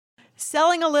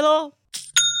Selling a little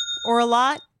or a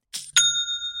lot?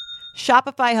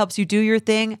 Shopify helps you do your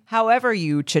thing however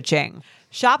you cha-ching.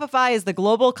 Shopify is the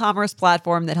global commerce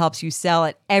platform that helps you sell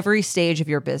at every stage of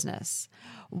your business.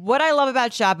 What I love about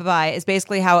Shopify is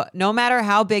basically how no matter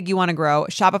how big you want to grow,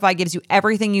 Shopify gives you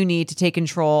everything you need to take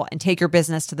control and take your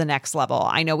business to the next level.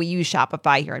 I know we use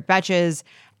Shopify here at Betches,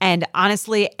 and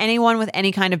honestly, anyone with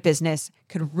any kind of business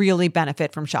could really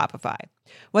benefit from Shopify.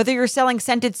 Whether you're selling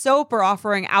scented soap or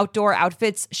offering outdoor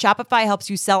outfits, Shopify helps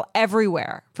you sell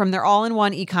everywhere, from their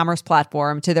all-in-one e-commerce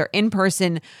platform to their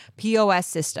in-person POS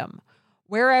system.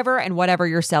 Wherever and whatever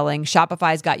you're selling,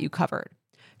 Shopify's got you covered.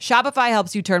 Shopify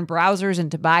helps you turn browsers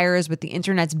into buyers with the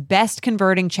internet's best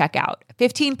converting checkout,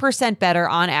 15% better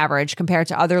on average compared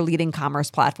to other leading commerce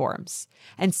platforms.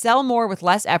 And sell more with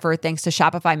less effort thanks to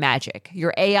Shopify Magic,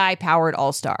 your AI-powered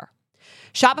all-star.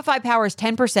 Shopify powers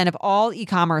 10% of all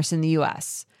e-commerce in the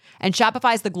U.S., and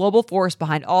Shopify is the global force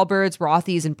behind Allbirds,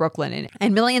 Rothy's, and Brooklyn,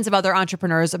 and millions of other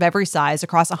entrepreneurs of every size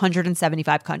across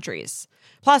 175 countries.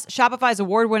 Plus, Shopify's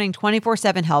award-winning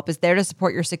 24/7 help is there to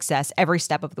support your success every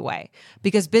step of the way,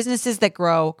 because businesses that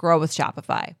grow, grow with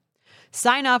Shopify.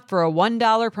 Sign up for a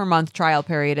 $1 per month trial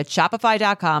period at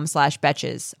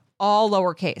shopify.com/betches, all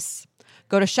lowercase.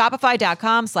 Go to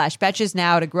shopify.com/betches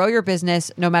now to grow your business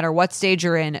no matter what stage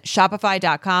you're in.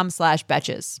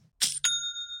 Shopify.com/betches.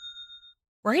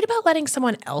 Worried about letting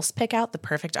someone else pick out the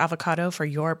perfect avocado for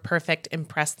your perfect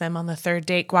impress them on the third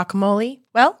date guacamole?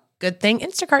 Well, good thing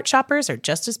Instacart shoppers are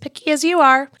just as picky as you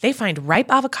are. They find ripe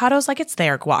avocados like it's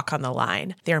their guac on the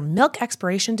line. They're milk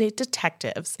expiration date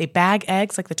detectives. They bag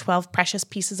eggs like the 12 precious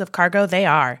pieces of cargo they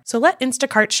are. So let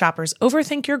Instacart shoppers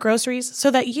overthink your groceries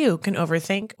so that you can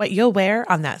overthink what you'll wear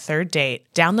on that third date.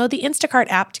 Download the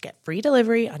Instacart app to get free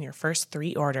delivery on your first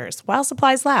 3 orders while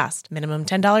supplies last. Minimum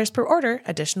 $10 per order.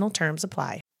 Additional terms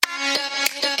apply.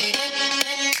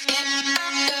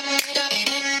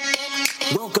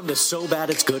 Welcome to So Bad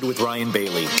It's Good with Ryan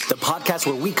Bailey, the podcast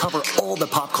where we cover all the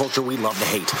pop culture we love to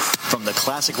hate, from the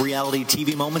classic reality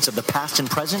TV moments of the past and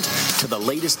present to the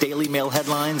latest Daily Mail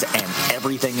headlines and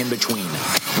everything in between.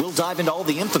 We'll dive into all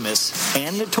the infamous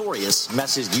and notorious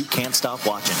messes you can't stop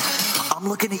watching. I'm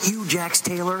looking at you, Jax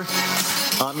Taylor.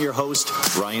 I'm your host,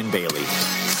 Ryan Bailey.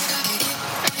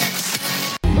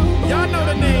 Y'all know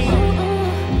the name.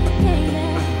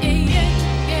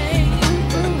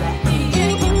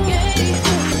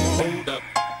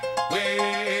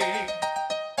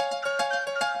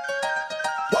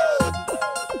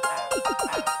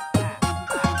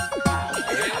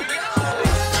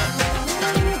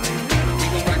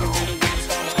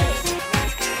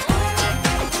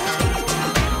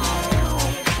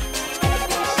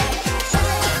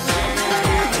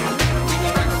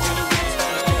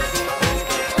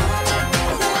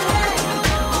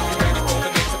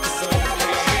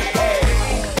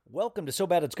 Welcome to So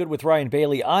Bad It's Good with Ryan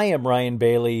Bailey. I am Ryan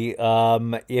Bailey.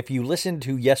 If you listened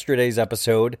to yesterday's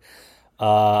episode,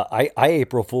 I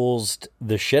April Fool's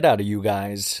the shit out of you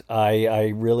guys.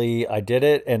 I did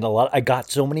it, and I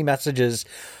got so many messages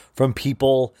from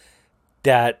people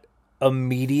that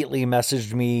immediately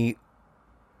messaged me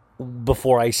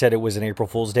before I said it was an April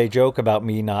Fool's Day joke about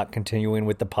me not continuing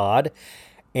with the pod.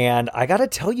 And I got to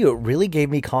tell you, it really gave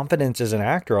me confidence as an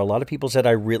actor. A lot of people said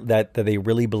that they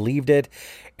really believed it,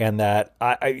 and that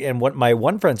and what my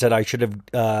one friend said, I should have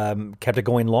kept it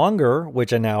going longer,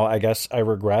 which now I guess I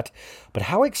regret. But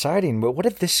how exciting! But what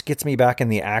if this gets me back in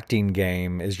the acting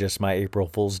game? Is just my April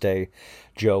Fool's Day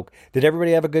joke. Did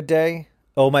everybody have a good day?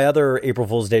 Oh, my other April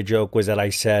Fool's Day joke was that I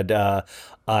said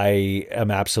I am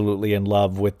absolutely in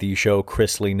love with the show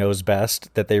Chris Lee Knows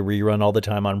Best that they rerun all the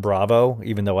time on Bravo,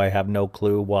 even though I have no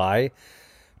clue why.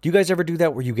 Do you guys ever do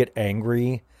that where you get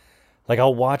angry? Like,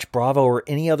 I'll watch Bravo or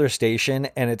any other station,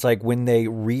 and it's like when they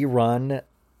rerun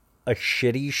a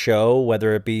shitty show,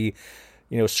 whether it be,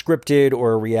 scripted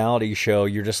or a reality show,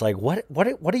 you're just like, what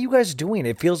are you guys doing?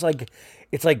 It feels like,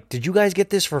 it's like, did you guys get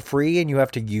this for free and you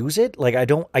have to use it? Like, I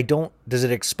don't, does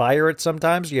it expire at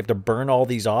sometimes? You have to burn all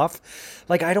these off?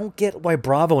 Like, I don't get why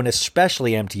Bravo, and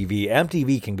especially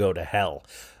MTV can go to hell.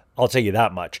 I'll tell you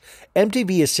that much.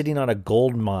 MTV is sitting on a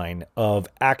gold mine of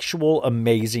actual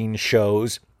amazing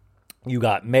shows. You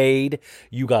got Made,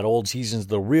 you got old seasons of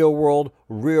The Real World,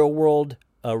 Real World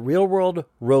Road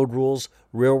Rules,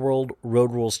 Real World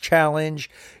Road Rules Challenge.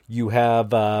 You have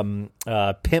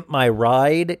Pimp My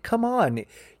Ride. Come on.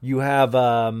 You have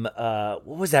what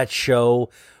was that show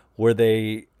where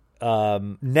they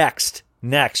Next.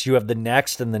 You have the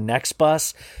Next and the Next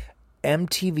Bus.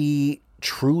 MTV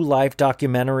true life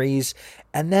documentaries,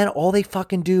 and then all they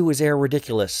fucking do is air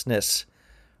Ridiculousness.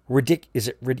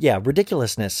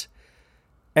 Ridiculousness.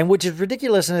 And which is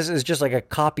Ridiculousness is just like a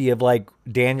copy of like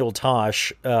Daniel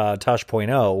Tosh,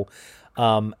 Tosh.0.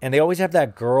 And they always have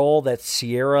that girl, that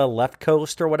Sierra Left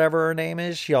Coast or whatever her name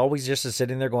is. She always just is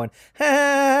sitting there going,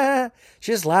 ha,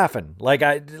 she's just laughing. Like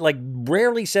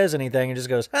rarely says anything and just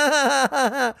goes, ha, ha, ha,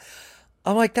 ha.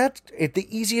 I'm like, that's the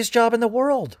easiest job in the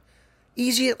world.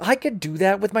 Easy. I could do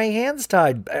that with my hands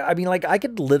tied. I mean, like I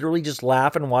could literally just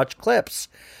laugh and watch clips.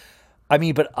 I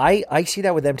mean, but I see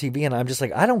that with MTV and I'm just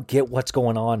like, I don't get what's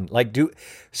going on. Like, did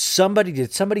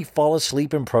somebody fall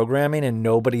asleep in programming and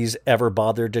nobody's ever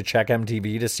bothered to check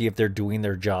MTV to see if they're doing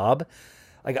their job?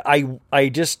 Like, why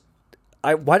do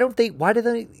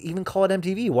they even call it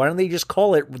MTV? Why don't they just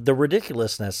call it the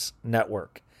Ridiculousness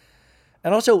Network?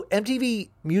 And also, MTV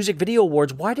Music Video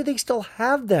Awards, why do they still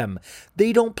have them?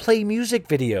 They don't play music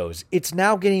videos. It's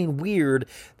now getting weird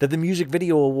that the Music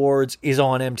Video Awards is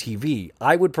on MTV.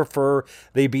 I would prefer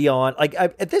they be on, like,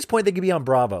 at this point, they could be on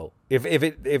Bravo.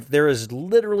 If there is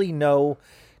literally no,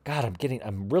 God,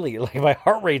 I'm really, like, my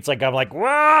heart rate's like, I'm like,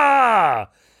 wah!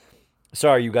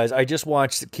 Sorry, you guys. I just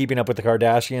watched Keeping Up with the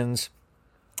Kardashians.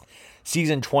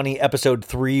 Season 20, Episode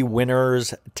 3,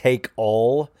 Winners Take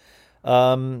All.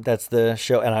 That's the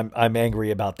show, and I'm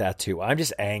angry about that too. I'm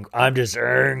just angry.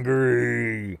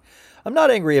 I'm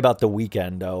not angry about the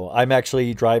weekend though. I'm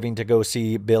actually driving to go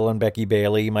see Bill and Becky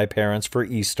Bailey, my parents, for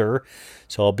Easter.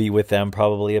 So I'll be with them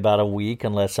probably about a week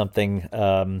unless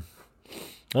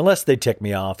unless they tick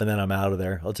me off and then I'm out of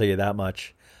there. I'll tell you that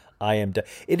much.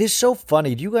 It is so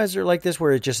funny. Do you guys are like this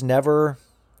where it just never,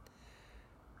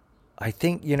 I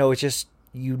think, it's just,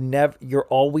 you're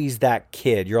always that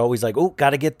kid. You're always like, oh,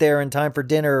 got to get there in time for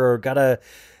dinner or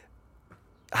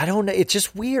I don't know. It's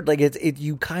just weird. Like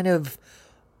you kind of,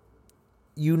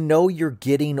 you're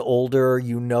getting older,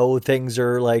 things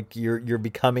are like, you're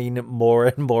becoming more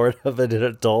and more of an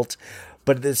adult,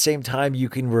 but at the same time, you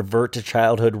can revert to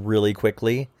childhood really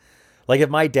quickly. Like if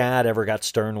my dad ever got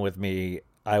stern with me,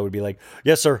 I would be like,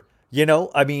 yes, sir.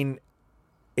 I mean,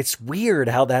 it's weird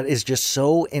how that is just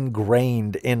so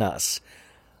ingrained in us.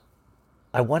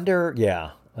 I wonder,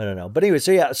 I don't know. But anyway,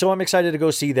 so I'm excited to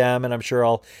go see them, and I'm sure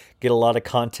I'll get a lot of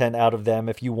content out of them.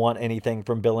 If you want anything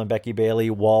from Bill and Becky Bailey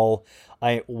while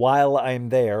I'm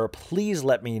there, please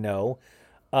let me know.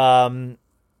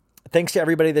 Thanks to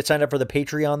everybody that signed up for the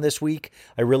Patreon this week.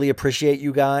 I really appreciate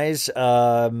you guys.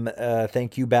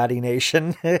 Thank you, Batty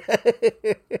Nation.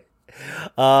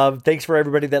 Thanks for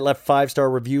everybody that left 5-star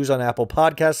reviews on Apple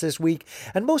Podcasts this week.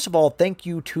 And most of all, thank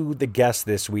you to the guests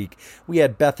this week. We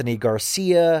had Bethany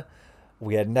Garcia.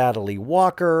 We had Natalie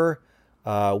Walker.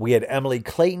 We had Emily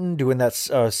Clayton doing that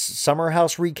Summer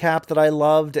House recap that I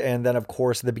loved. And then, of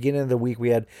course, at the beginning of the week, we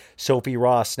had Sophie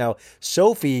Ross. Now,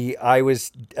 Sophie, I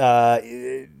was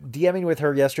DMing with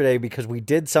her yesterday because we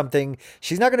did something.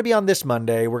 She's not going to be on this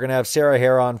Monday. We're going to have Sarah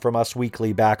Heron from Us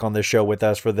Weekly back on the show with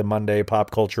us for the Monday Pop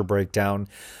Culture Breakdown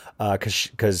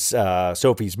because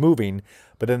Sophie's moving.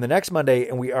 But then the next Monday,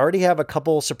 and we already have a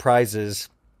couple surprises.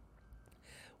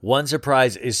 One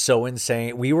surprise is so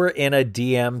insane. We were in a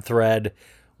DM thread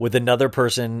with another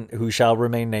person who shall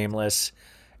remain nameless,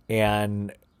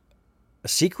 and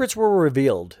secrets were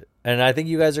revealed. And I think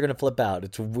you guys are going to flip out.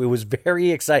 It was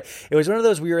very exciting. It was one of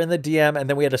those, we were in the DM and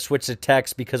then we had to switch to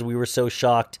text because we were so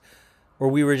shocked, or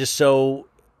we were just so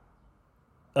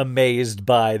amazed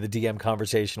by the DM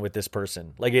conversation with this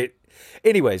person.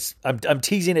 Anyways, I'm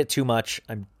teasing it too much.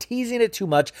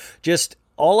 Just,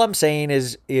 all I'm saying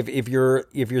is if you're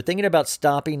thinking about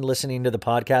stopping listening to the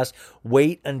podcast,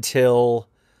 wait until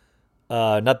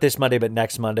not this Monday, but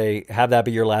next Monday. Have that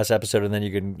be your last episode, and then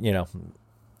you can,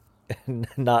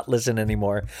 not listen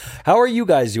anymore. How are you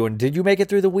guys doing? Did you make it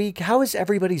through the week? How is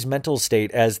everybody's mental state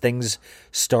as things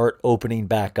start opening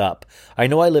back up? I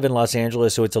know I live in Los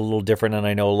Angeles, so it's a little different, and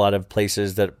I know a lot of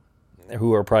places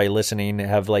who are probably listening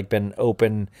have been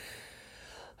open.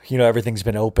 Everything's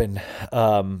been open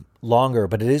longer,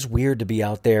 but it is weird to be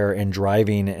out there and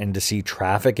driving and to see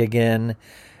traffic again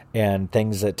and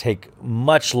things that take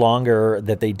much longer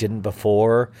that they didn't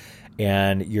before.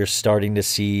 And you're starting to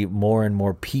see more and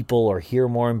more people or hear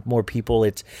more and more people.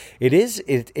 It's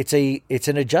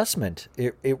an adjustment.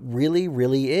 It really,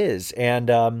 really is. And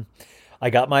I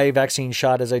got my vaccine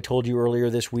shot, as I told you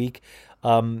earlier this week.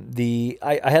 I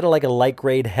had a light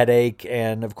grade headache,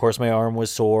 and of course my arm was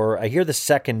sore. I hear the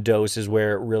second dose is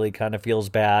where it really kind of feels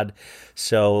bad.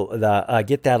 So I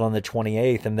get that on the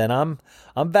 28th, and then I'm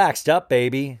vaxxed up,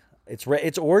 baby.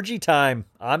 It's orgy time.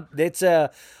 I'm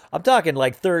talking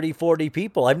like 30, 40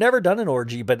 people. I've never done an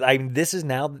orgy, but this is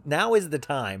now is the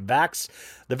time.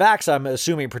 The vax, I'm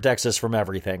assuming, protects us from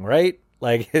everything, right?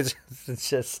 It's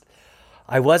just,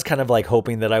 I was kind of like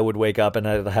hoping that I would wake up and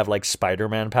I'd have like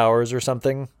Spider-Man powers or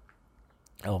something.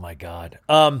 Oh my God.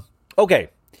 Okay.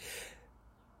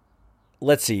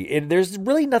 Let's see. There's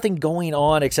really nothing going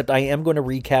on except I am going to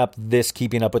recap this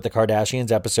Keeping Up with the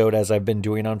Kardashians episode as I've been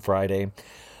doing on Friday.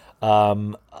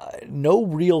 No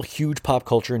real huge pop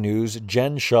culture news.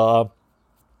 Jen Shah,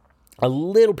 a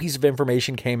little piece of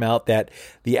information came out that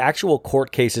the actual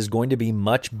court case is going to be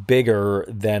much bigger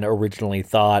than originally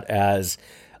thought, as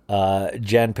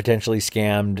Jen potentially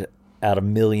scammed out of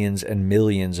millions and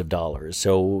millions of dollars.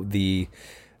 So the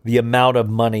amount of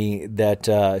money that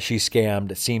she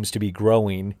scammed seems to be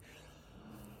growing.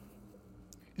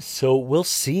 So we'll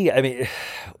see. I mean,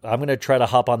 I'm going to try to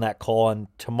hop on that call on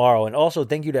tomorrow. And also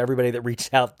thank you to everybody that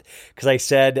reached out, because I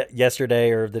said yesterday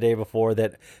or the day before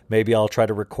that maybe I'll try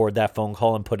to record that phone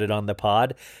call and put it on the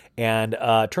pod. And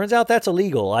turns out that's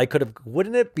illegal.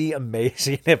 Wouldn't it be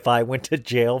amazing if I went to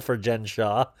jail for Jen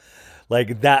Shah?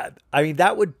 Like that. I mean,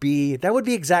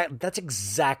 that's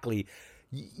exactly,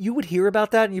 you would hear about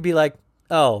that and you'd be like,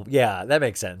 oh, yeah, that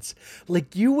makes sense.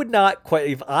 Like, you would not quite,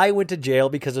 if I went to jail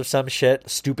because of some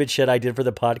stupid shit I did for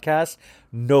the podcast,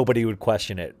 nobody would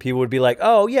question it. People would be like,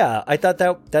 oh, yeah, I thought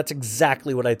that's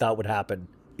exactly what I thought would happen.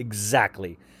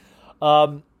 Exactly.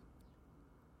 I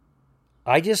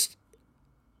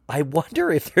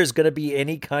wonder if there's going to be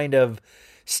any kind of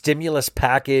stimulus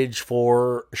package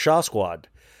for Shaw Squad.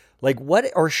 Like,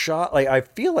 I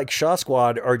feel like Shaw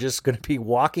Squad are just going to be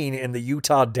walking in the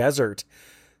Utah desert,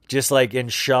 just like in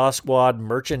Shaw Squad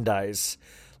merchandise.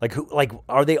 Like,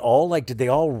 are they all like, did they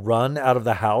all run out of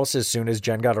the house as soon as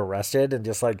Jen got arrested? And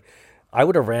just like, I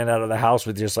would have ran out of the house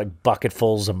with just like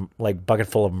bucketful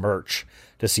of merch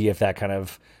to see if that kind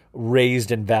of raised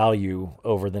in value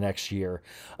over the next year.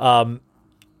 But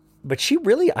she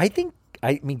really, I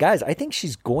mean, guys, I think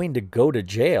she's going to go to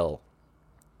jail.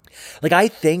 Like, I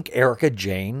think Erica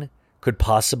Jane could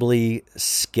possibly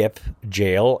skip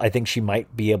jail. I think she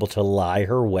might be able to lie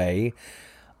her way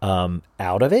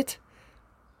out of it.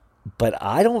 But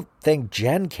I don't think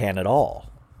Jen can at all.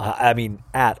 I mean,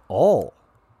 at all.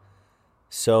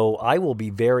 So I will be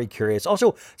very curious.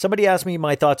 Also, somebody asked me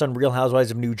my thoughts on Real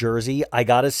Housewives of New Jersey. I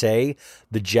got to say,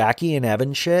 the Jackie and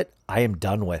Evan shit, I am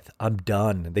done with. I'm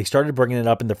done. They started bringing it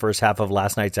up in the first half of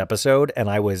last night's episode, and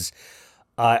I was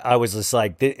just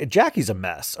like, Jackie's a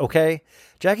mess, okay?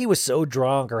 Jackie was so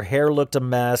drunk. Her hair looked a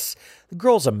mess. The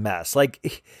girl's a mess.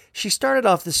 Like, she started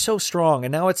off this so strong,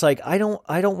 and now it's like, I don't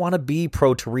want to be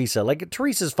pro Teresa. Like,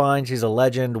 Teresa's fine. She's a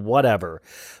legend, whatever.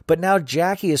 But now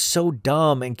Jackie is so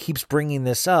dumb and keeps bringing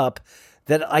this up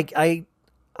that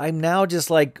I'm now just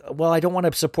like, well, I don't want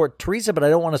to support Teresa, but I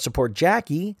don't want to support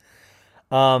Jackie.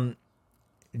 Joe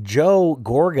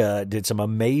Gorga did some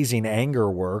amazing anger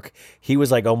work. He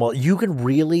was like, almost, you can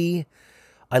really,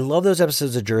 I love those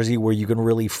episodes of Jersey where you can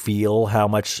really feel how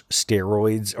much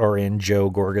steroids are in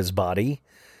Joe Gorga's body.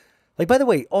 Like, by the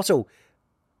way, also,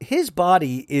 his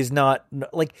body is not,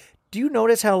 like, do you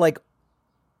notice how, like,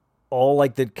 all,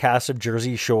 like, the cast of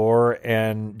Jersey Shore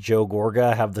and Joe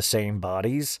Gorga have the same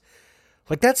bodies?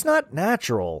 Like, that's not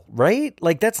natural, right?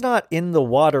 Like, that's not in the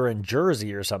water in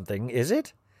Jersey or something, is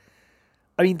it?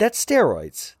 I mean, that's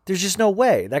steroids. There's just no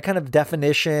way. That kind of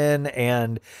definition,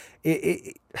 and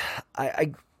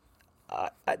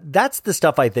that's the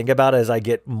stuff I think about as I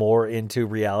get more into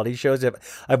reality shows.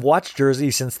 I've watched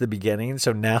Jersey since the beginning,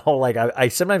 so now, like, I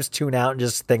sometimes tune out and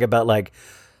just think about, like,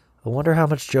 I wonder how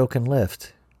much Joe can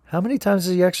lift. How many times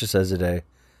does he exercise a day?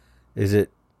 Is it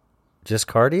just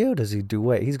cardio? Does he do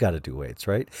weight? He's got to do weights,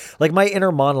 right? Like, my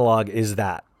inner monologue is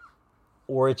that.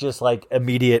 Or it's just like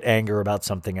immediate anger about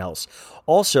something else.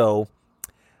 Also,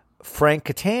 Frank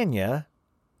Catania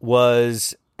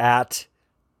was at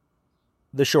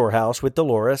the Shore House with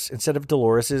Dolores instead of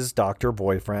Dolores's doctor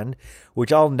boyfriend,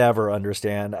 which I'll never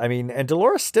understand. I mean, and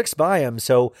Dolores sticks by him.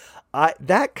 So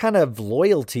that kind of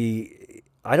loyalty,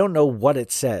 I don't know what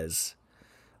it says.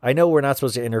 I know we're not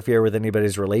supposed to interfere with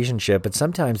anybody's relationship, but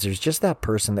sometimes there's just that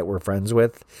person that we're friends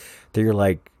with that you're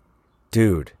like,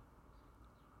 dude,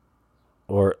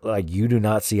 or like, you do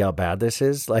not see how bad this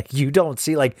is. Like, you don't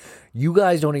see, like, you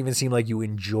guys don't even seem like you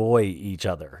enjoy each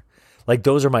other. Like,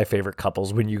 those are my favorite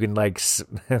couples, when you can, like,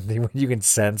 when you can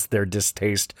sense their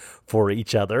distaste for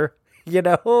each other, you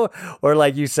know, or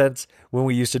like you sense when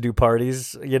we used to do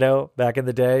parties, you know, back in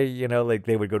the day, you know, like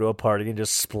they would go to a party and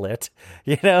just split,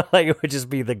 you know, like it would just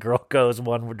be the girl goes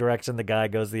one direction, the guy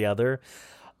goes the other.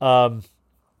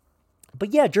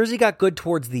 But yeah, Jersey got good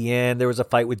towards the end. There was a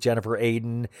fight with Jennifer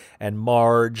Aiden and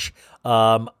Marge.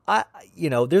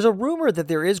 There's a rumor that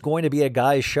there is going to be a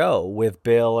guys show with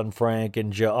Bill and Frank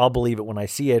and Joe. I'll believe it when I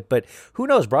see it, but who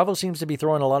knows? Bravo seems to be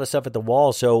throwing a lot of stuff at the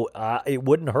wall, so it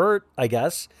wouldn't hurt, I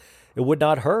guess. It would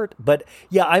not hurt. But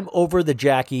yeah, I'm over the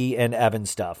Jackie and Evan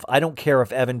stuff. I don't care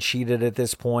if Evan cheated at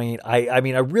this point. I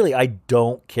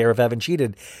don't care if Evan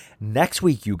cheated. Next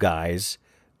week, you guys,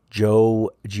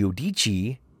 Joe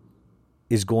Giudice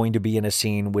is going to be in a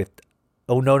scene with,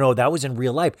 no, that was in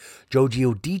real life. Joe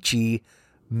Giudice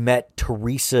met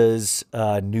Teresa's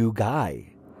new guy.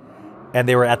 And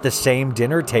they were at the same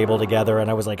dinner table together. And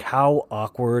I was like, how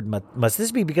awkward must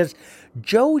this be? Because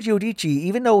Joe Giudice,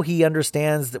 even though he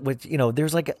understands that,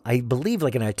 there's I believe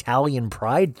an Italian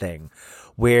pride thing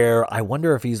where I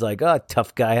wonder if he's like,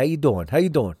 tough guy. How you doing? How you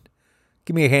doing?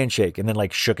 Give me a handshake. And then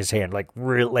shook his hand, like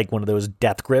one of those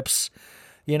death grips,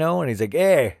 and he's like,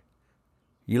 hey,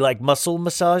 you like muscle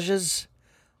massages?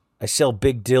 I sell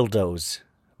big dildos.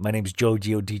 My name's Joe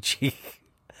Giudice.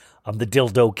 I'm the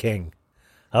dildo king.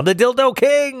 Joe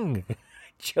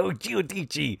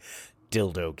Giudice,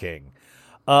 dildo king.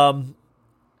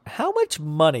 How much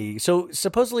money? So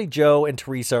supposedly Joe and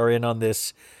Teresa are in on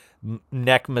this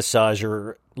neck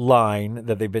massager line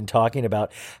that they've been talking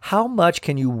about. How much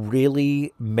can you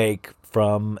really make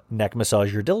from neck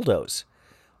massager dildos?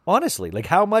 Honestly,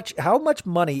 how much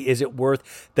money is it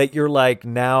worth that you're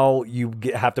now you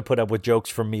have to put up with jokes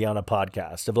from me on a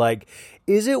podcast of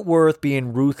is it worth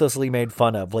being ruthlessly made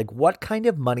fun of? What kind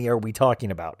of money are we talking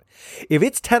about? If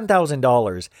it's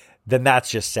 $10,000, then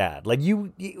that's just sad.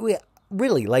 You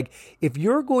really, if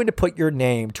you're going to put your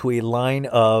name to a line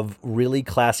of really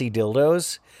classy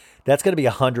dildos, that's going to be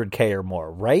 $100K or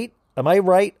more, right? Am I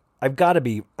right? I've got to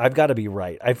be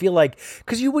right. I feel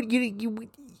because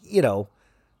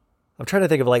I'm trying to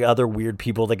think of other weird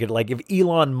people that could if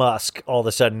Elon Musk all of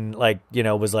a sudden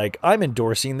was I'm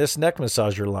endorsing this neck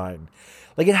massager line.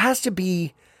 It has to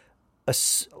be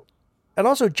and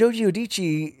also Joe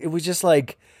Giudice, it was just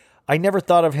I never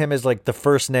thought of him as the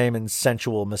first name in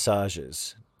sensual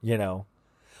massages,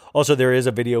 Also, there is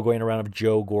a video going around of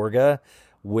Joe Gorga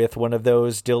with one of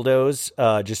those dildos,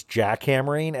 just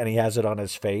jackhammering, and he has it on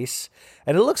his face.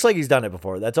 And it looks like he's done it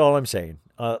before. That's all I'm saying.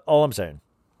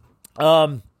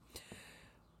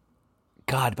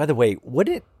 God, by the way,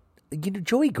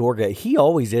 Joey Gorga, he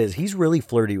always is. He's really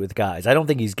flirty with guys. I don't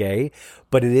think he's gay,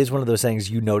 but it is one of those things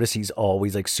you notice he's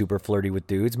always super flirty with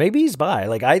dudes. Maybe he's bi.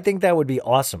 I think that would be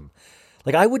awesome.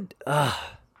 I would,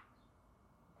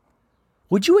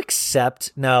 would you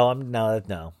accept?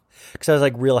 No. Because I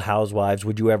was Real Housewives.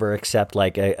 Would you ever accept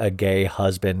a gay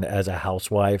husband as a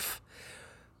housewife?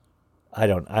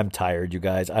 I'm tired, you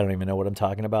guys. I don't even know what I'm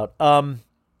talking about.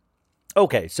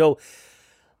 Okay. So,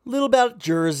 little about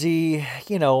Jersey,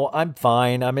 I'm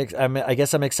fine. I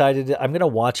guess I'm excited. I'm going to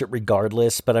watch it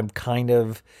regardless, but I'm kind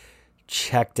of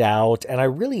checked out. And I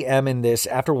really am in this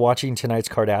after watching tonight's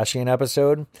Kardashian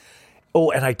episode.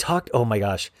 Oh my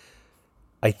gosh.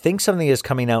 I think something is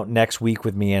coming out next week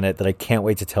with me in it that I can't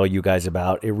wait to tell you guys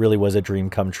about. It really was a dream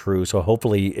come true. So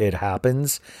hopefully it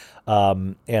happens.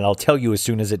 And I'll tell you as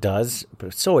soon as it does, but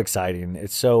it's so exciting.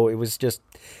 It was just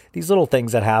these little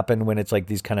things that happen when it's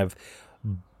these kind of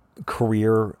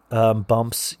career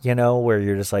bumps, where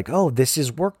you're just oh, this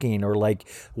is working, or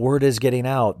word is getting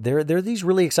out. There are these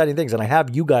really exciting things, and I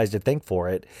have you guys to thank for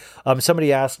it.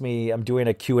 Somebody asked me, I'm doing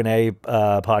a Q&A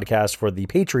podcast for the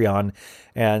Patreon,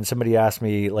 and somebody asked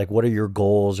me what are your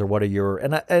goals, or what are your,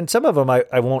 and some of them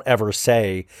I won't ever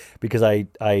say because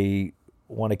I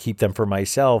want to keep them for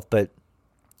myself, but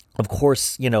of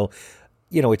course,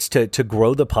 it's to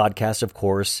grow the podcast, of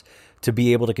course, to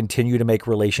be able to continue to make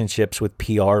relationships with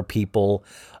PR people,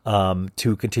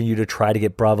 to continue to try to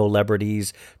get Bravo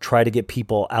celebrities, try to get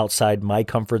people outside my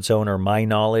comfort zone or my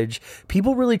knowledge.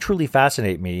 People really, truly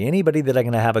fascinate me. Anybody that I'm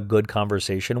going to have a good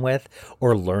conversation with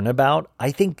or learn about, I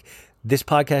think this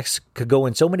podcast could go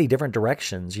in so many different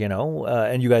directions,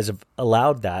 and you guys have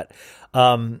allowed that.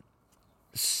 Growing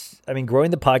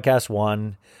the podcast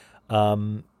one, I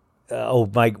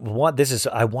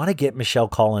want to get Michelle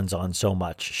Collins on so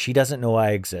much. She doesn't know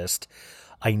I exist.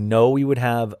 I know we would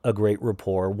have a great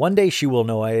rapport. One day she will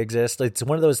know I exist. It's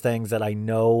one of those things that I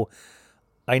know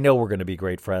we're going to be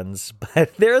great friends,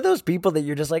 but there are those people that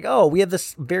you're just oh, we have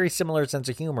this very similar sense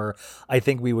of humor. I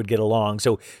think we would get along.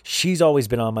 So she's always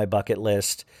been on my bucket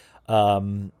list.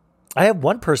 I have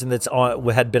one person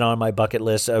had been on my bucket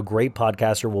list. A great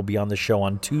podcaster will be on the show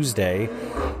on Tuesday.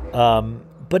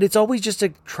 But it's always just to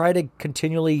try to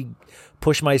continually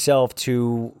push myself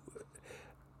to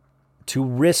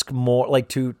risk more,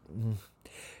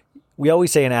 we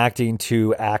always say in acting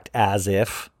to act as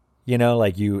if,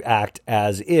 like you act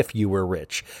as if you were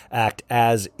rich, act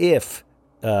as if,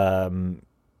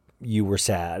 you were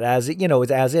sad,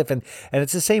 it's as if, and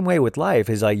it's the same way with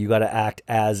life, is like, you got to act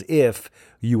as if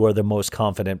you are the most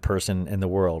confident person in the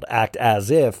world. Act as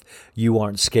if you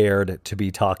aren't scared to be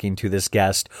talking to this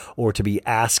guest or to be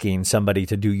asking somebody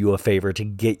to do you a favor to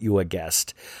get you a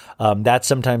guest. That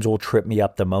sometimes will trip me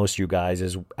up the most, you guys,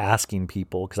 is asking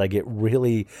people, because I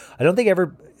don't think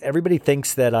everybody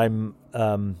thinks that I'm,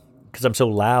 because I'm so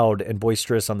loud and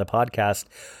boisterous on the podcast,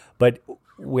 but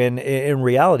when in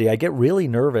reality, I get really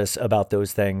nervous about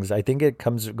those things. I think it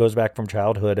goes back from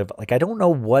childhood of like, I don't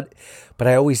know what, but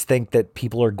I always think that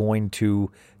people are going to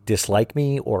dislike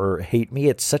me or hate me.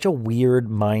 It's such a weird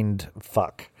mind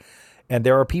fuck. And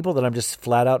there are people that I'm just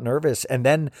flat out nervous. And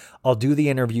then I'll do the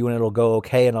interview and it'll go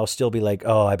okay. And I'll still be like,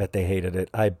 oh, I bet they hated it.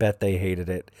 I bet they hated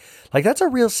it. Like, that's a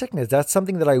real sickness. That's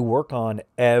something that I work on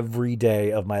every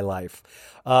day of my life.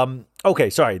 Okay,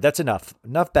 sorry. That's enough.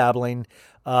 Enough babbling.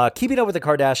 Keeping Up with the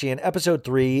Kardashian, episode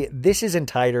 3. This is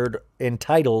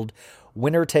entitled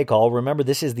Winner Take All. Remember,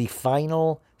 this is the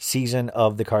final season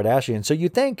of the Kardashians. So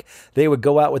you'd think they would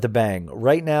go out with a bang.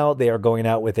 Right now, they are going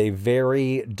out with a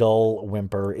very dull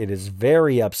whimper. It is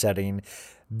very upsetting.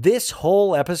 This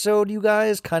whole episode, you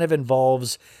guys, kind of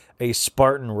involves a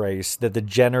Spartan race that the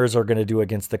Jenners are going to do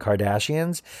against the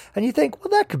Kardashians. And you think,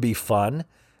 well, that could be fun.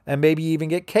 And maybe even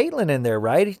get Caitlyn in there,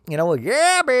 right?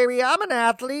 Yeah, baby, I'm an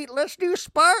athlete. Let's do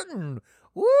Spartan.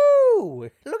 Woo!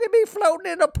 Look at me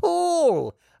floating in a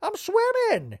pool. I'm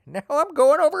swimming. Now I'm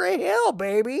going over a hill,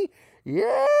 baby.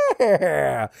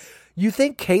 Yeah. You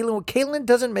think Caitlyn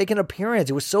doesn't make an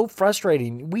appearance. It was so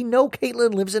frustrating. We know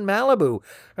Caitlyn lives in Malibu.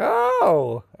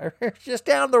 Oh, just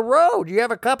down the road. You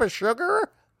have a cup of sugar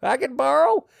I can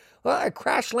borrow? Well, I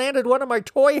crash landed one of my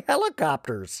toy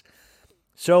helicopters.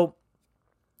 So,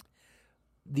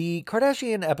 the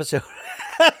Kardashian episode,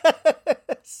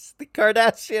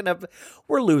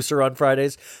 we're looser on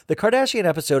Fridays. The Kardashian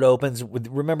episode opens with,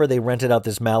 remember, they rented out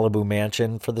this Malibu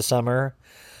mansion for the summer,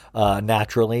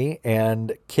 naturally.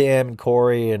 And Kim,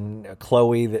 Corey, and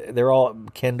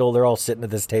Khloe, Kendall, they're all sitting at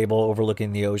this table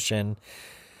overlooking the ocean.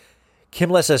 Kim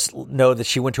lets us know that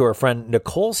she went to her friend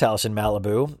Nicole's house in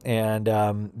Malibu, and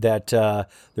that there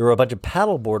were a bunch of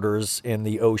paddleboarders in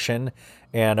the ocean,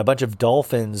 and a bunch of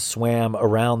dolphins swam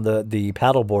around the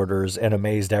paddleboarders and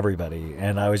amazed everybody.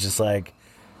 And I was just like,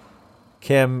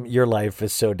 Kim, your life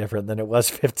is so different than it was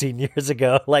 15 years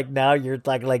ago. Like, now you're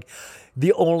like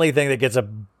the only thing that gets a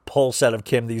pulse out of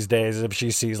Kim these days is if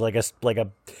she sees like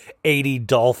a 80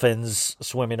 dolphins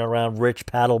swimming around rich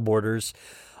paddleboarders.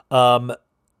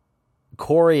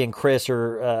 Corey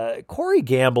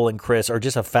Gamble and Chris are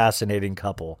just a fascinating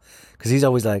couple, because he's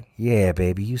always like, yeah,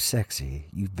 baby, you sexy.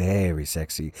 You very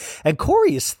sexy. And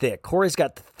Corey is thick. Corey's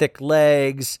got thick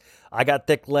legs. I got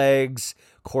thick legs.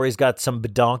 Corey's got some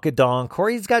badonkadonk.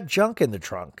 Corey's got junk in the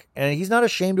trunk, and he's not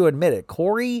ashamed to admit it.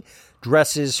 Corey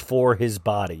dresses for his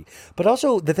body. But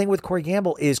also, the thing with Corey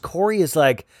Gamble is Corey is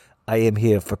like, I am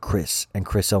here for Chris and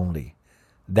Chris only.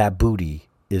 That booty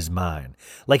is mine.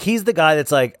 Like, he's the guy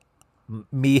that's like,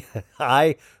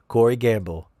 Corey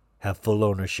Gamble, have full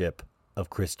ownership of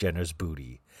Kris Jenner's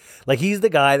booty. Like, he's the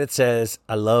guy that says,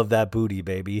 I love that booty,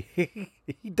 baby.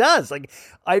 He does. Like,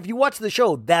 if you watch the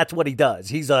show, that's what he does.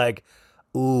 He's like,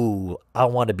 ooh, I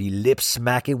want to be lip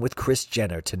smacking with Kris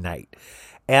Jenner tonight.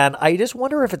 And I just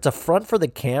wonder if it's a front for the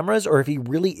cameras or if he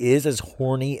really is as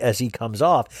horny as he comes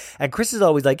off. And Chris is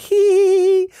always like,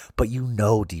 hee. But you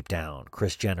know deep down,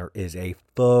 Kris Jenner is a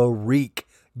freak.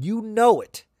 You know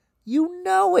it. You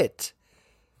know it.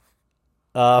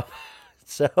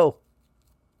 So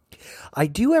I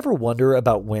do ever wonder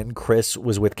about when Chris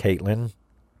was with Caitlyn,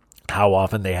 how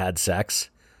often they had sex,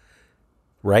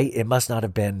 right? It must not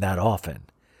have been that often.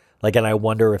 Like, and I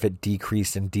wonder if it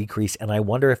decreased. And I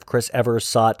wonder if Chris ever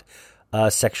sought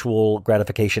sexual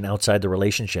gratification outside the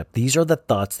relationship. These are the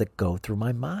thoughts that go through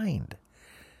my mind.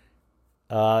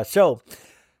 So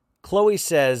Khloe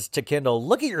says to Kendall,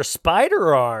 look at your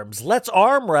spider arms. Let's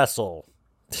arm wrestle.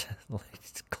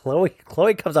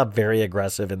 Khloe comes up very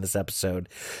aggressive in this episode.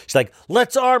 She's like,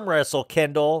 let's arm wrestle,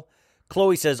 Kendall.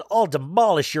 Khloe says, I'll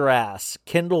demolish your ass.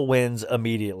 Kendall wins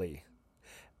immediately.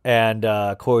 And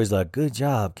Corey's like, good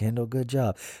job, Kendall, good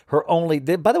job. By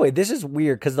the way, this is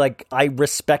weird because, like, I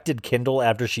respected Kendall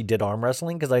after she did arm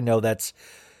wrestling because I know that's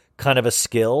kind of a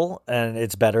skill and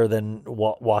it's better than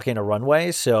walking a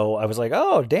runway. So I was like,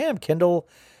 oh, damn, Kendall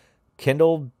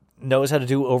knows how to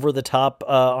do over-the-top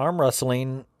arm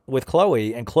wrestling with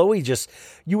Khloe. And Khloe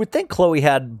you would think Khloe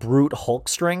had brute Hulk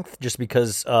strength just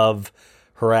because of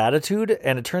her attitude,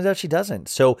 and it turns out she doesn't.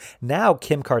 So now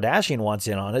Kim Kardashian wants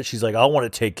in on it. She's like, I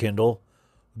want to take Kendall.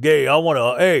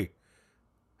 Hey,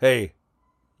 hey,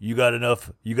 you got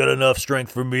enough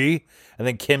strength for me? And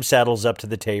then Kim saddles up to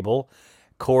the table.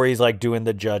 Corey's like doing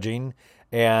the judging,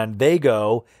 and they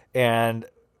go, and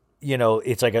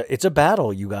it's a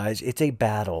battle, you guys. It's a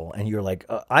battle. And you're like,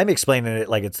 I'm explaining it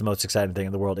like it's the most exciting thing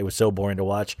in the world. It was so boring to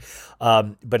watch.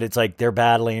 But it's like they're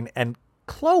battling, and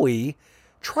Chloe,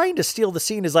 trying to steal the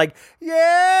scene, is like,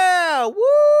 yeah, woo,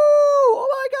 oh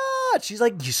my God. She's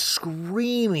like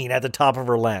screaming at the top of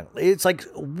her lungs. It's like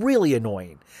really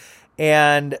annoying.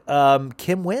 And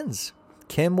Kim wins.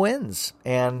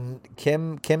 And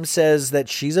Kim says that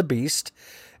she's a beast,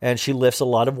 and she lifts a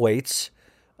lot of weights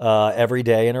every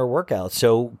day in her workout.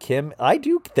 So Kim, I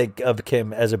do think of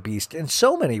Kim as a beast in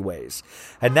so many ways.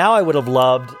 And now I would have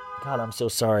loved, God, I'm so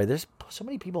sorry. There's so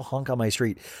many people honk on my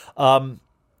street.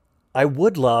 I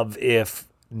would love if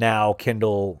now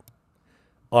Kendall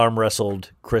arm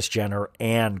wrestled Kris Jenner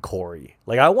and Corey.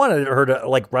 Like, I wanted her to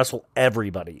like wrestle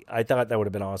everybody. I thought that would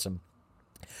have been awesome.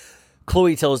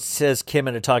 Chloe says Kim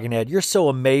in a talking head, you're so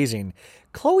amazing.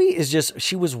 Chloe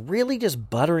she was really just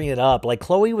buttering it up. Like,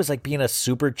 Chloe was like being a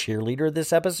super cheerleader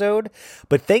this episode.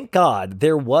 But thank God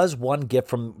there was one gift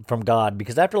from God,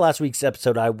 because after last week's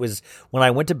episode, when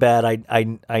I went to bed,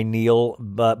 I kneel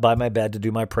by my bed to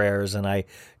do my prayers, and I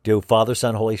do Father,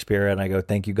 Son, Holy Spirit, and I go,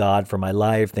 thank you, God, for my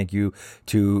life. Thank you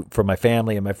for my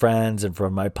family and my friends, and for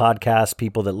my podcast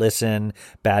people that listen,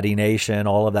 Batty Nation,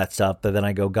 all of that stuff. But then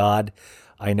I go, God,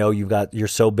 I know you're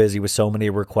so busy with so many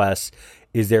requests.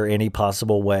 Is there any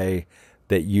possible way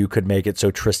that you could make it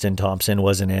so Tristan Thompson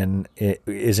isn't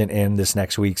in this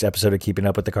next week's episode of Keeping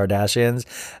Up with the Kardashians?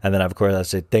 And then, of course, I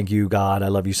said, thank you, God. I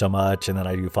love you so much. And then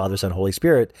I do Father, Son, Holy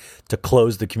Spirit to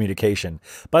close the communication.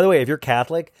 By the way, if you're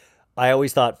Catholic, I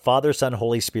always thought Father, Son,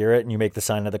 Holy Spirit, and you make the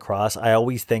sign of the cross. I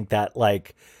always think that,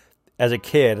 like, as a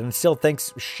kid, and still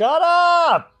thinks, shut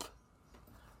up!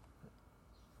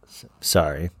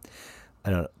 Sorry. I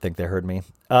don't think they heard me.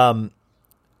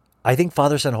 I think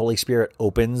Father, Son, Holy Spirit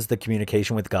opens the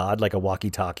communication with God like a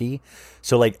walkie-talkie.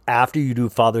 So like after you do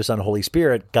Father, Son, Holy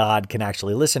Spirit, God can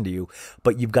actually listen to you.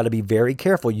 But you've got to be very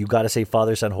careful. You've got to say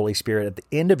Father, Son, Holy Spirit at the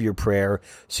end of your prayer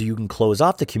so you can close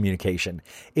off the communication.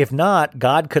 If not,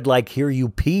 God could like hear you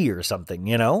pee or something,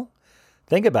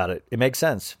 Think about it. It makes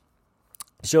sense.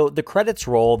 So the credits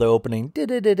roll, the opening,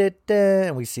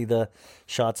 and we see the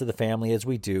shots of the family as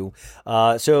we do.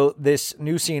 So this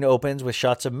new scene opens with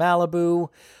shots of Malibu.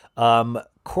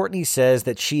 Courtney says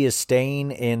that she is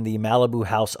staying in the Malibu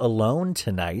house alone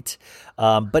tonight,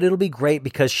 but it'll be great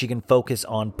because she can focus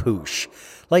on Poosh.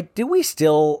 Like, are we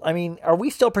still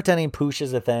pretending Poosh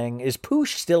is a thing? Is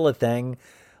Poosh still a thing?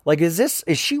 Like, is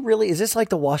this like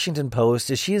the Washington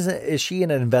Post? Is she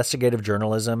in investigative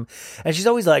journalism? And she's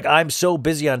always like, I'm so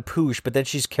busy on Poosh, but then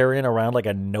she's carrying around like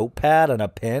a notepad and a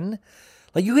pen.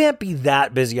 Like, you can't be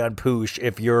that busy on Poosh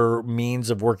if your means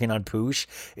of working on Poosh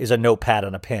is a notepad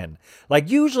and a pen.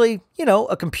 Like, usually,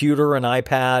 a computer, an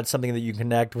iPad, something that you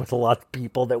connect with a lot of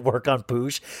people that work on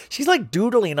Poosh. She's like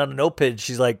doodling on a notepad.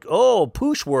 She's like, oh,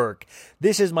 Poosh work.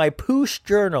 This is my Poosh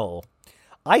journal.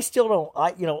 I still don't,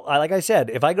 like I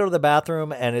said, if I go to the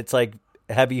bathroom and it's like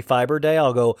heavy fiber day,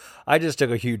 I'll go, I just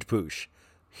took a huge Poosh.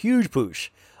 Huge Poosh.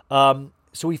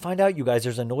 So we find out, you guys,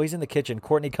 there's a noise in the kitchen.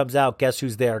 Courtney comes out. Guess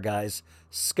who's there, guys?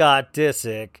 Scott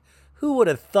Disick. Who would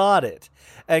have thought it?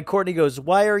 And Courtney goes,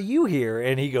 why are you here?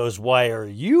 And he goes, why are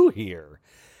you here?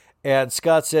 And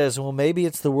Scott says, well, maybe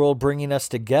it's the world bringing us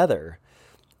together.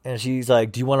 And she's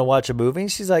like, do you want to watch a movie?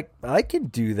 And she's like, I can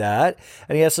do that.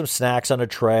 And he has some snacks on a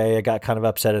tray. I got kind of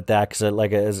upset at that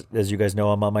because, as you guys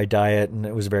know, I'm on my diet, and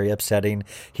it was very upsetting.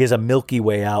 He has a Milky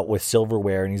Way out with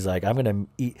silverware, and he's like, I'm going to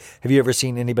eat. Have you ever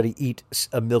seen anybody eat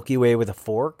a Milky Way with a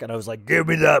fork? And I was like, give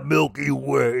me that Milky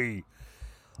Way.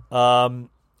 And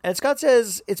Scott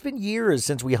says, it's been years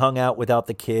since we hung out without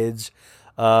the kids.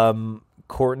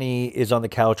 Courtney is on the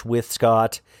couch with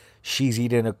Scott. She's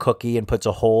eating a cookie and puts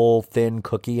a whole thin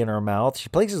cookie in her mouth. She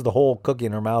places the whole cookie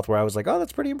in her mouth, where I was like, oh,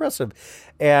 that's pretty impressive.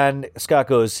 And Scott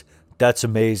goes, that's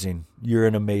amazing. You're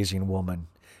an amazing woman.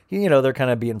 They're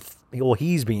kind of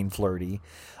he's being flirty.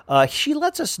 She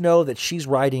lets us know that she's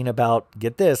writing about,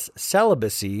 get this,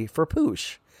 celibacy for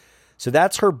Poosh. So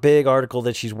that's her big article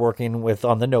that she's working with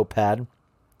on the notepad.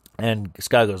 And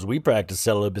Scott goes, we practiced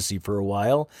celibacy for a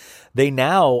while. They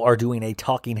now are doing a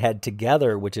talking head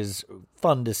together, which is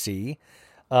fun to see.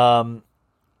 But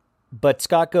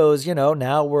Scott goes,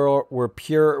 now we're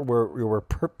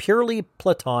purely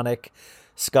platonic,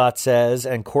 Scott says,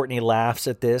 and Courtney laughs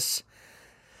at this.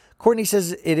 Courtney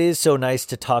says it is so nice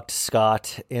to talk to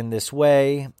Scott in this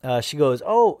way. She goes,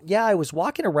 oh, yeah, I was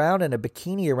walking around in a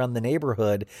bikini around the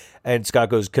neighborhood. And Scott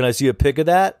goes, can I see a pic of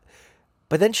that?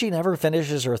 But then she never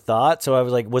finishes her thought. So I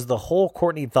was like, was the whole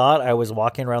Courtney thought I was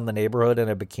walking around the neighborhood in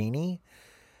a bikini?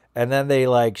 And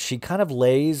then she kind of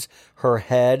lays her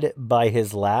head by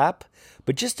his lap,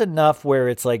 but just enough where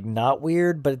it's like not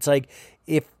weird. But it's like,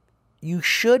 if you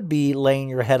should be laying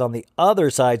your head on the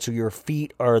other side so your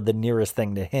feet are the nearest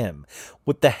thing to him.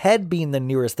 With the head being the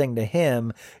nearest thing to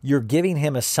him, you're giving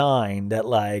him a sign that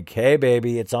like, hey,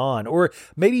 baby, it's on. Or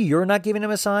maybe you're not giving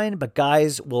him a sign, but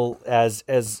guys will, as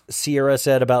Sierra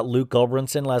said about Luke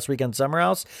Gulbranson last week on Summer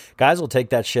House, guys will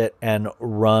take that shit and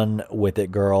run with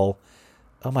it, girl.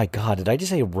 Oh my God, did I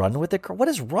just say run with it, girl? What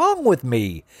is wrong with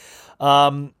me?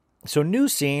 So new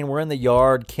scene, we're in the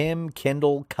yard. Kim,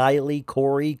 Kendall, Kylie,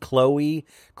 Corey, Chloe,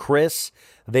 Chris,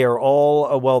 they are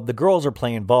all, the girls are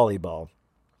playing volleyball.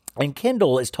 And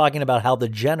Kendall is talking about how the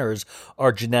Jenners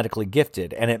are genetically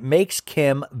gifted. And it makes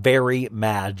Kim very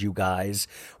mad, you guys.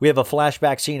 We have a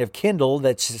flashback scene of Kendall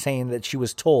that's saying that she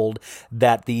was told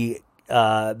that the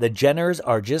Jenners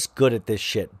are just good at this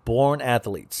shit. Born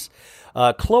athletes.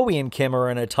 Chloe and Kim are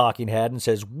in a talking head and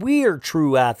says, we're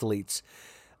true athletes.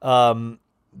 I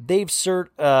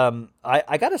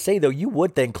gotta say though, you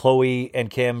would think Chloe and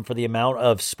Kim, for the amount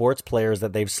of sports players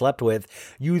that they've slept with,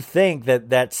 you think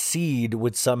that seed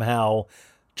would somehow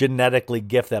genetically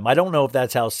gift them. I don't know if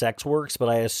that's how sex works, but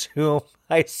I assume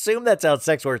that's how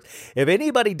sex works. If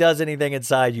anybody does anything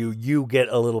inside you, you get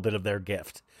a little bit of their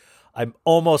gift. I'm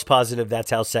almost positive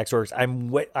that's how sex works.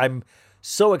 I'm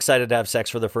so excited to have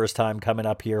sex for the first time coming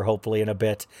up here, hopefully in a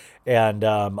bit. And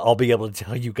I'll be able to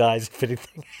tell you guys if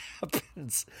anything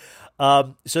happens.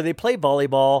 So they play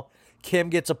volleyball. Kim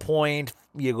gets a point.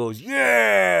 He goes,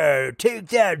 yeah, take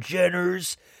that,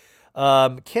 Jenners.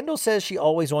 Kendall says she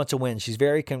always wants to win. She's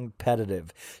very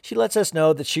competitive. She lets us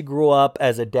know that she grew up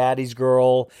as a daddy's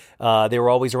girl. They were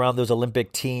always around those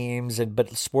Olympic teams,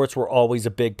 but sports were always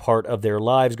a big part of their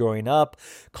lives growing up.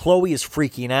 Chloe is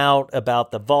freaking out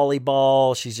about the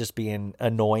volleyball. She's just being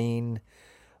annoying.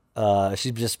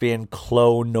 She's just being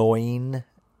Chloe-noying.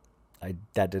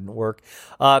 That didn't work.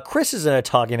 Chris is in a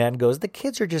talking head and goes, the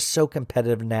kids are just so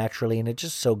competitive naturally, and it's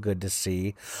just so good to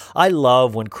see. I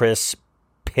love when Chris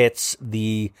pits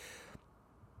the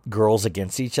girls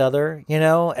against each other,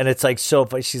 and it's like so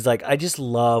funny. She's like, I just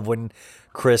love when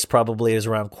Chris probably is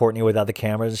around Courtney without the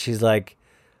cameras. She's like,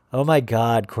 oh my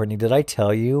God, Courtney, did I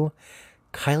tell you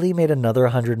Kylie made another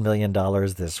 $100 million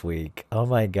this week? Oh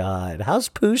my God, how's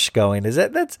Poosh going?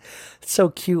 That's so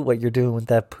cute what you're doing with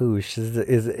that Poosh?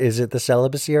 Is it the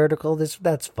celibacy article?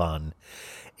 That's fun.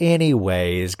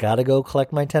 Anyways, gotta go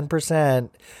collect my 10%.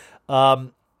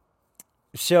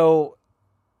 So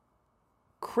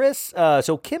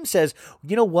Kim says,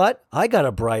 you know what? I got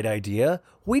a bright idea.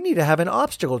 We need to have an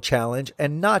obstacle challenge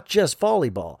and not just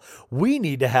volleyball. We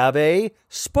need to have a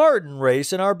Spartan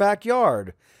race in our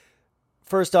backyard.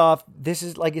 First off, this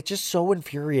is it's just so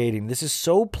infuriating. This is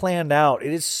so planned out.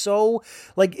 It is so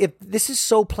if this is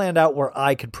so planned out where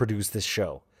I could produce this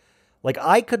show.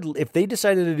 If they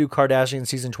decided to do Kardashian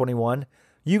season 21,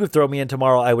 you could throw me in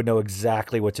tomorrow. I would know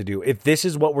exactly what to do. If this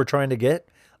is what we're trying to get,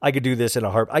 I could do this in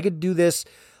a heart. I could do this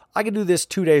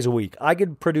 2 days a week. I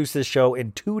could produce this show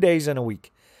in 2 days in a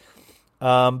week.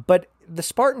 But the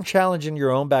Spartan challenge in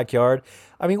your own backyard,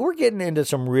 I mean, we're getting into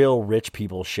some real rich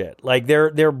people shit.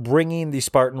 They're bringing the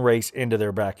Spartan race into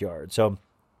their backyard. So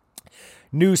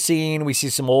new scene, we see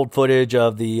some old footage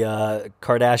of the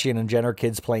Kardashian and Jenner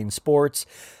kids playing sports.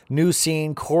 New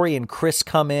scene, Corey and Chris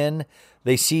come in.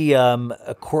 They see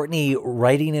Courtney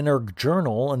writing in her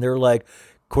journal, and they're like,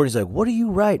 Courtney's like, what are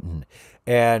you writing?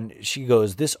 And she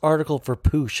goes, this article for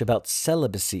Poosh about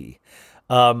celibacy.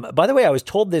 By the way, I was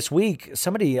told this week,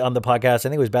 somebody on the podcast, I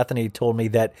think it was Bethany, told me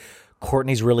that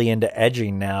Courtney's really into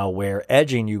edging now, where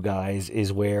edging, you guys,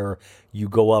 is where you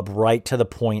go up right to the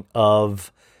point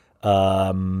of,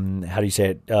 of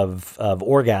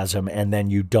orgasm, and then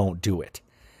you don't do it.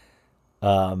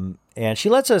 And she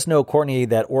lets us know, Courtney,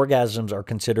 that orgasms are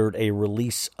considered a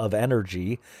release of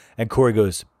energy. And Corey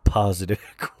goes, positive.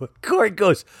 Corey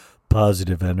goes,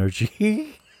 positive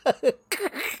energy.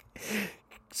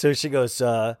 So she goes,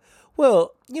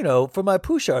 well, for my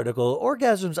Poosh article,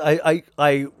 orgasms,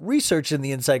 I researched in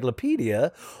the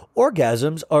encyclopedia,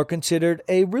 orgasms are considered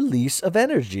a release of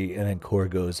energy. And then Corey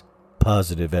goes,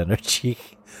 positive energy.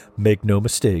 Make no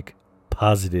mistake,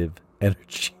 positive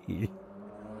energy.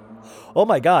 Oh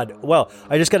my God. Well,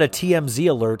 I just got a TMZ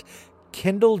alert.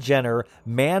 Kendall Jenner,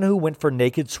 man who went for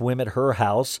naked swim at her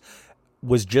house,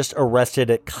 was just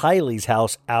arrested at Kylie's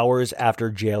house hours after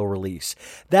jail release.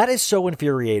 That is so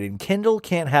infuriating. Kendall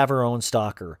can't have her own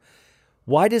stalker.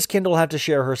 Why does Kendall have to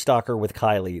share her stalker with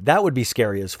Kylie? That would be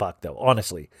scary as fuck, though,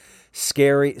 honestly.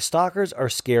 Scary. Stalkers are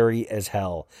scary as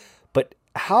hell. But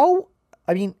how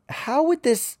would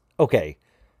this... Okay.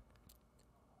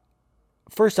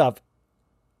 First off,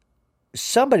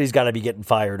 somebody's got to be getting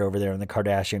fired over there in the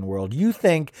Kardashian world. You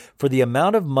think for the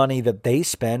amount of money that they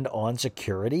spend on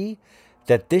security,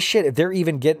 that this shit, if they're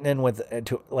even getting in with,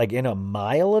 in a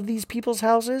mile of these people's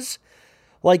houses,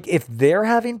 like if they're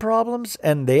having problems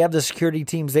and they have the security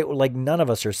teams, none of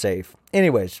us are safe.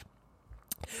 Anyways,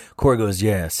 Corey goes,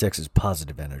 yeah, sex is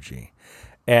positive energy.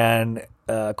 And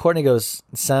Courtney goes,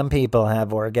 some people have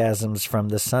orgasms from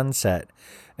the sunset.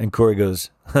 And Corey goes,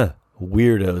 huh.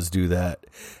 Weirdos do that.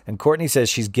 And Courtney says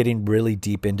she's getting really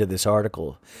deep into this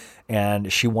article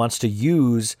and she wants to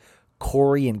use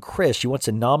Corey and Chris. She wants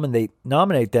to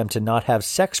nominate them to not have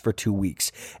sex for 2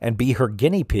 weeks and be her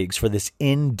guinea pigs for this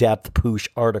in-depth Poosh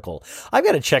article. I've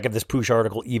got to check if this Poosh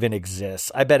article even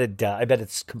exists. I bet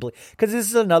it's complete, because this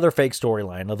is another fake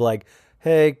storyline of like,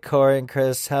 hey, Corey and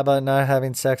Chris, how about not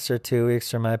having sex for 2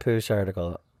 weeks for my Poosh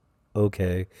article?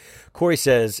 Okay. Corey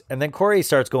says, and then Corey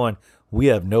starts going, we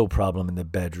have no problem in the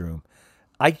bedroom.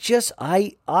 Chris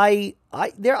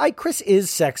is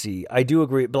sexy. I do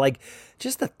agree. But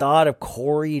just the thought of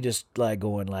Corey just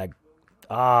going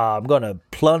I'm going to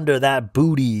plunder that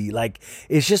booty.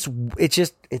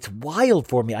 It's wild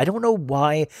for me. I don't know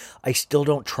why I still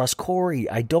don't trust Corey.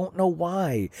 I don't know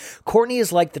why. Courtney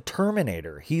is like the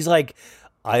Terminator. He's like,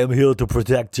 I am here to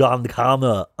protect John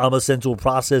Connor. I'm a central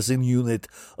processing unit,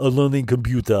 a learning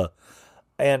computer.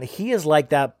 And he is like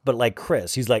that, but like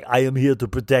Chris. He's like, I am here to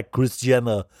protect Kris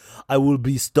Jenner. I will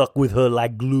be stuck with her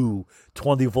like glue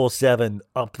 24/7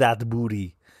 up that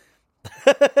booty.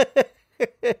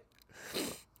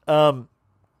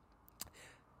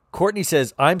 Courtney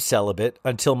says, I'm celibate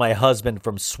until my husband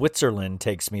from Switzerland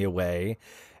takes me away.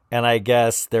 And I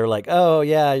guess they're like, oh,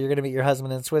 yeah, you're going to meet your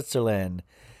husband in Switzerland.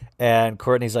 And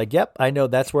Courtney's like, yep, I know.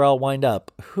 That's where I'll wind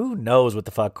up. Who knows what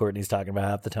the fuck Courtney's talking about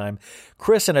half the time.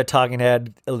 Chris in a talking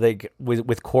head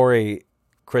with Corey,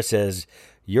 Chris says,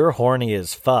 you're horny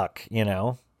as fuck,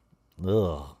 Ugh.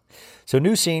 So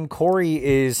new scene, Corey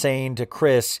is saying to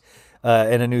Chris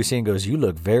in a new scene, goes, you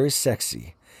look very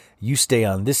sexy. You stay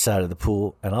on this side of the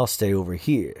pool and I'll stay over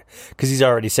here. Because he's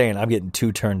already saying, I'm getting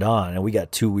too turned on and we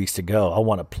got 2 weeks to go. I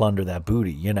want to plunder that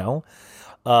booty,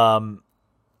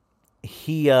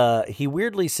 He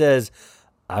weirdly says,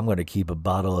 I'm going to keep a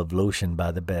bottle of lotion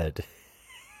by the bed.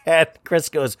 And Chris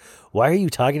goes, why are you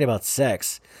talking about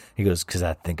sex? He goes, because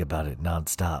I think about it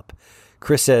nonstop.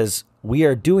 Chris says, we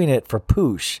are doing it for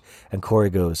Poosh. And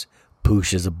Corey goes,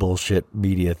 Poosh is a bullshit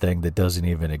media thing that doesn't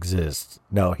even exist.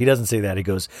 No, he doesn't say that. He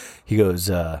goes,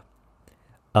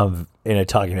 I'm in a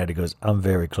talking head. He goes, I'm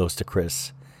very close to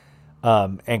Chris.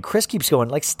 And Chris keeps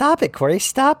going, stop it, Corey,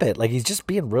 stop it. He's just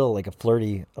being real, a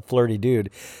flirty dude.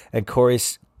 And Corey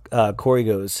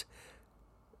goes,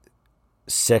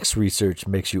 sex research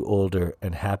makes you older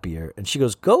and happier. And she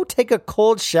goes, go take a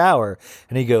cold shower.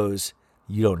 And he goes,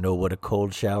 you don't know what a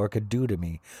cold shower could do to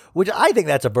me, which I think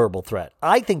that's a verbal threat.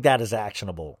 I think that is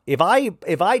actionable. If I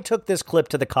took this clip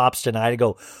to the cops tonight and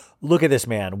go, look at this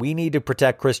man, we need to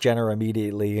protect Kris Jenner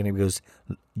immediately. And he goes,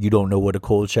 you don't know what a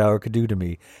cold shower could do to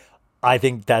me. I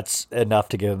think that's enough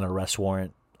to get an arrest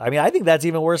warrant. I mean, I think that's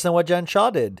even worse than what Jen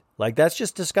Shah did. That's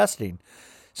just disgusting.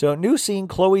 So new scene,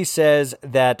 Chloe says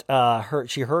that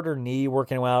she hurt her knee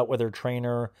working out with her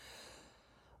trainer.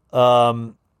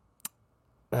 What's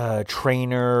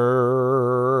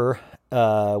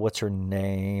her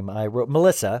name? I wrote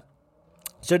Melissa.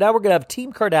 So now we're going to have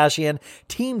Team Kardashian,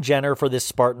 Team Jenner for this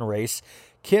Spartan race.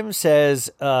 Kim says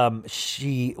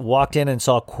she walked in and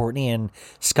saw Courtney and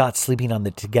Scott sleeping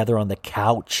together on the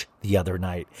couch the other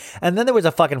night. And then there was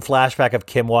a fucking flashback of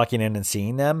Kim walking in and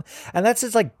seeing them. And that's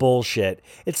just bullshit.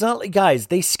 It's not like, guys,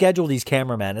 they schedule these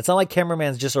cameramen. It's not like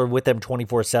cameramans just are with them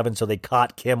 24/7 so they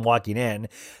caught Kim walking in.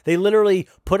 They literally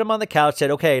put him on the couch,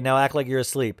 said, okay, now act like you're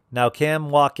asleep. Now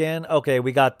Kim, walk in. Okay,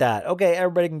 we got that. Okay,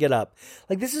 everybody can get up.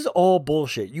 This is all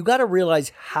bullshit. You got to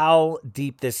realize how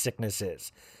deep this sickness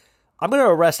is. I'm going to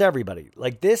arrest everybody.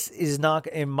 This is not,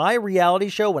 in my reality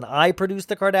show, when I produce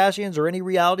the Kardashians or any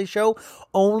reality show,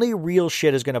 only real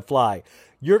shit is going to fly.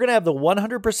 You're going to have the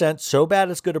 100% so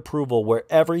bad it's good approval where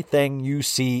everything you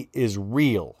see is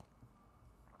real.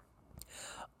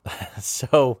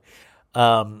 So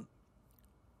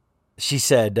she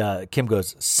said, Kim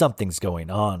goes, something's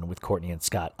going on with Courtney and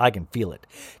Scott. I can feel it.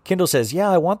 Kendall says, yeah,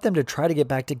 I want them to try to get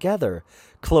back together.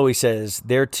 Chloe says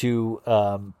they're too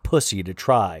pussy to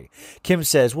try. Kim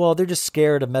says, well, they're just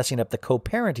scared of messing up the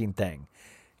co-parenting thing.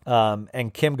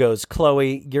 And Kim goes,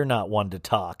 Chloe, you're not one to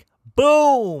talk.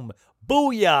 Boom!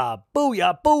 Booyah!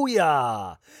 Booyah!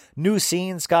 Booyah! New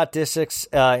scene, Scott Disick's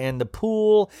in the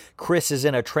pool. Chris is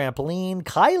in a trampoline.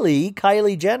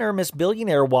 Kylie Jenner, Miss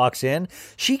Billionaire, walks in.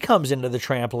 She comes into the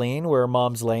trampoline where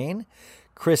mom's laying.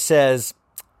 Chris says,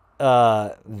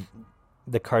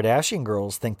 the Kardashian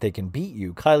girls think they can beat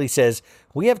you. Kylie says,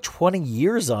 we have 20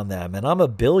 years on them and I'm a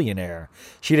billionaire.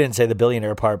 She didn't say the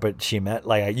billionaire part, but she meant,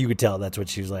 like, you could tell that's what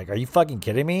she was like. Are you fucking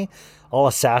kidding me? I'll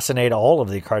assassinate all of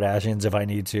the Kardashians if I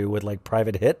need to with like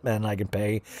private hitmen I can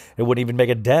pay. It wouldn't even make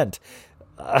a dent.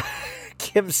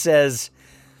 Kim says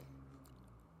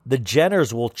the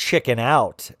Jenners will chicken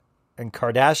out and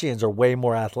Kardashians are way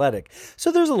more athletic.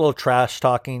 So there's a little trash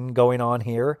talking going on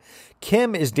here.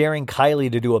 Kim is daring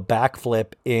Kylie to do a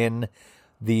backflip in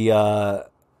the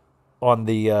on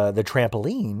the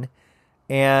trampoline,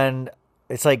 and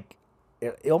it's like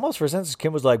it almost for a sense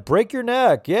Kim was like, break your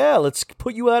neck, yeah, let's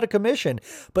put you out of commission.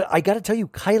 But I got to tell you,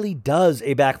 Kylie does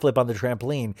a backflip on the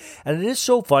trampoline, and it is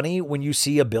so funny when you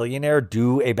see a billionaire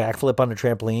do a backflip on a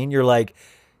trampoline. You're like,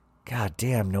 God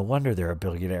damn, no wonder they're a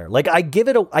billionaire. Like I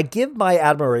give my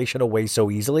admiration away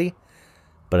so easily,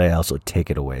 but I also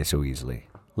take it away so easily.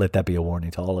 Let that be a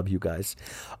warning to all of you guys.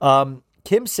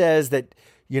 Kim says that,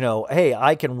 hey,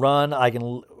 I can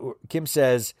run. Kim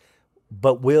says,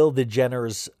 but will the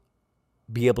Jenners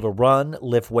be able to run,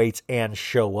 lift weights, and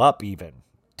show up even?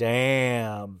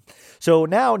 Damn. So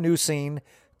now, new scene.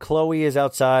 Chloe is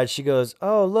outside. She goes,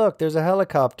 oh, look, there's a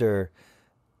helicopter.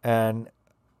 And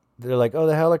they're like, oh,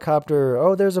 the helicopter.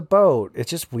 Oh, there's a boat.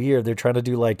 It's just weird. They're trying to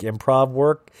do like improv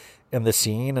work in the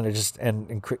scene. And it just,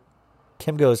 and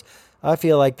Kim goes, I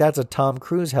feel like that's a Tom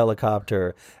Cruise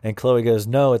helicopter. And Chloe goes,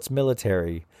 no, it's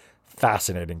military.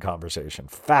 Fascinating conversation.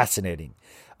 Fascinating.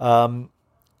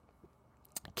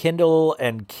 Kendall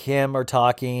and Kim are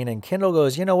talking, and Kendall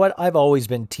goes, you know what? I've always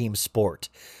been team sport,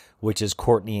 which is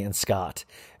Courtney and Scott.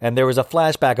 And there was a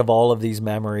flashback of all of these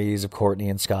memories of Courtney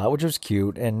and Scott, which was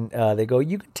cute. And they go,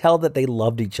 you could tell that they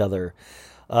loved each other.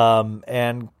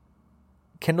 And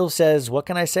Kendall says, what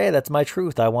can I say? That's my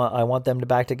truth. I want them to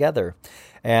back together.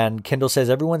 And Kendall says,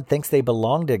 everyone thinks they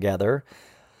belong together.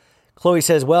 Chloe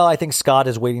says, well, I think Scott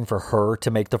is waiting for her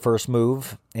to make the first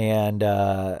move. And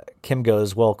Kim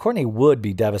goes, well, Courtney would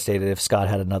be devastated if Scott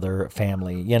had another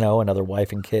family, another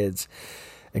wife and kids.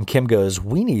 And Kim goes,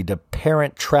 we need to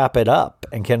Parent Trap it up.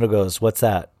 And Kendall goes, what's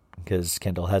that? Because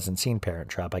Kendall hasn't seen Parent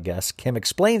Trap, I guess. Kim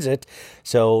explains it.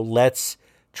 So let's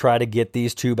try to get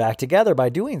these two back together by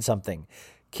doing something.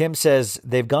 Kim says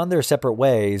they've gone their separate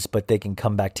ways, but they can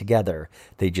come back together.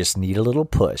 They just need a little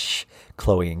push,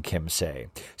 Chloe and Kim say.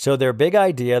 So their big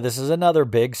idea, this is another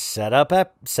big setup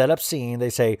scene. They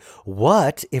say,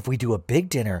 what if we do a big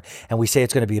dinner and we say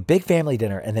it's going to be a big family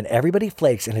dinner and then everybody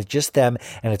flakes and it's just them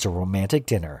and it's a romantic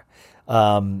dinner.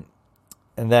 And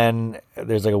then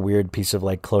there's like a weird piece of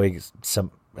like Chloe,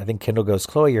 I think Kendall goes,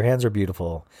 Chloe, your hands are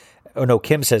beautiful. Oh no,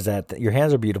 Kim says that your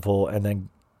hands are beautiful. And then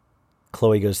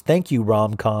Chloe goes, thank you,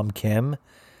 rom-com Kim,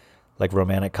 like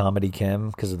romantic comedy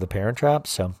Kim, because of the Parent Trap.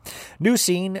 So, new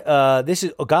scene. This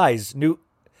is when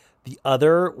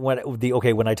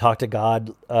I talked to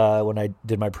God, when I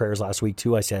did my prayers last week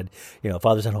too, I said,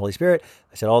 Father, Son, Holy Spirit.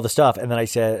 I said all the stuff, and then I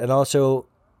said, and also,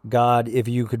 God, if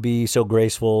you could be so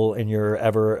graceful in your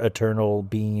ever eternal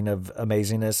being of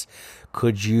amazingness,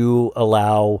 could you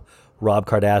allow Rob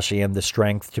Kardashian the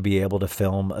strength to be able to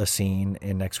film a scene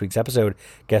in next week's episode?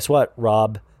 Guess what?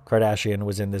 Rob Kardashian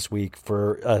was in this week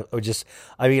for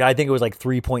I think it was like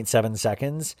 3.7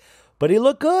 seconds, but he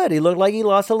looked good. He looked like he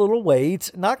lost a little weight.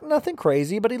 Nothing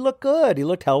crazy, but he looked good. He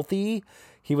looked healthy.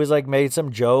 He was like made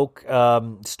some joke.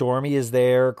 Stormy is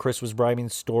there. Chris was bribing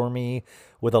Stormy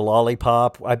with a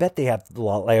lollipop. I bet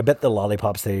I bet the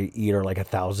lollipops they eat are like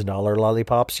 $1,000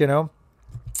 lollipops,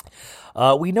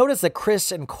 We noticed that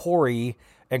Chris and Corey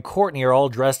and Courtney are all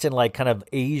dressed in like kind of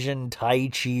Asian Tai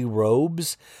Chi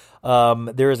robes.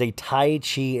 There is a Tai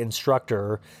Chi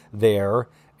instructor there,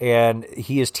 and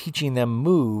he is teaching them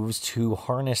moves to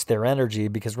harness their energy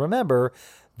because remember,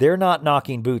 they're not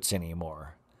knocking boots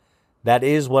anymore. That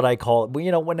is what I call it.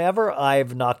 Whenever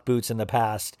I've knocked boots in the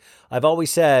past, I've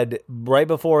always said right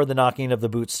before the knocking of the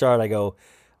boots start, I go,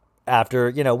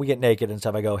 after, we get naked and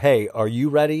stuff, I go, hey, are you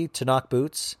ready to knock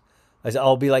boots?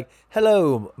 I'll be like,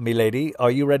 hello, me lady,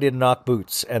 are you ready to knock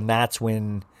boots? And that's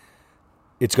when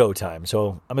it's go time.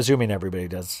 So I'm assuming everybody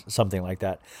does something like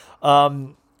that.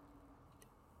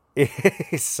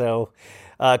 So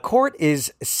Court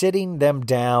is sitting them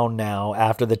down now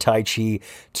after the Tai Chi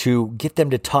to get them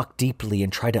to talk deeply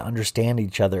and try to understand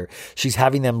each other. She's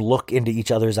having them look into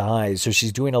each other's eyes. So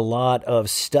she's doing a lot of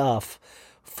stuff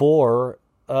for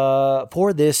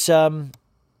this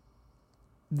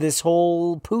this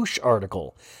whole Poosh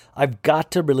article. I've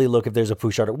got to really look if there's a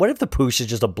Poosh article. What if the Poosh is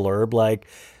just a blurb? Like,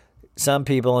 some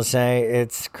people say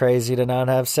it's crazy to not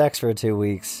have sex for 2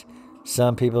 weeks.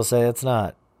 Some people say it's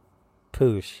not.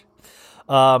 Poosh.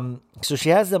 So she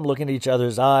has them look into each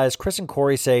other's eyes. Chris and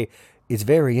Corey say, it's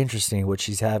very interesting what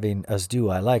she's having us do.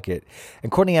 I like it.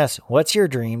 And Courtney asks, what's your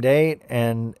dream date?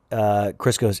 And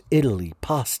Chris goes, Italy,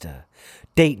 pasta,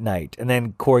 date night. And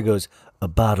then Corey goes, a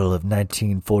bottle of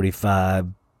 1945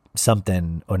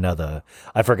 something or another.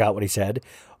 I forgot what he said.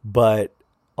 But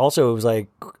also it was like,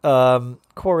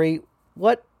 Corey,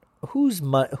 whose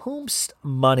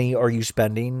money are you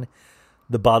spending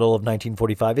the bottle of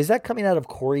 1945? Is that coming out of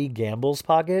Corey Gamble's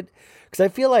pocket? Because I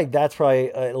feel like that's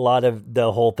probably a lot of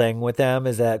the whole thing with them,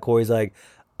 is that Corey's like,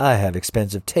 I have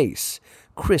expensive tastes.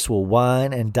 Chris will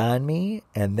wine and dine me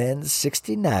and then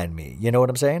 69 me. You know what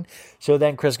I'm saying? So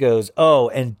then Chris goes, oh,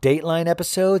 and Dateline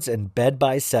episodes and Bed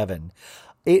by 7.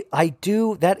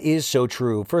 That is so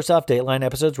true. First off, Dateline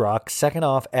episodes rock. Second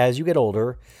off, as you get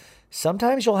older,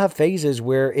 sometimes you'll have phases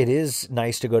where it is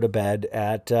nice to go to bed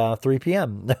at 3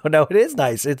 p.m. No, it is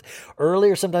nice. It's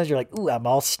earlier. Sometimes you're like, ooh, I'm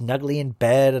all snuggly in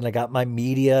bed and I got my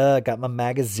media, I got my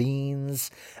magazines,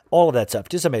 all of that stuff.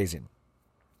 Just amazing.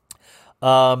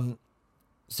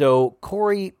 So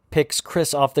Corey picks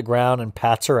Chris off the ground and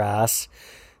pats her ass.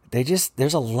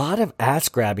 There's a lot of ass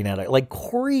grabbing at it. Like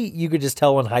Corey, you could just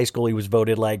tell in high school he was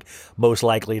voted like most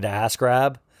likely to ass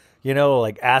grab. You know,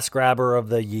 like ass grabber of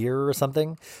the year or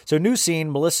something. So new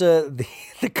scene, Melissa, the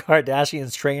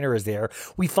Kardashians trainer, is there.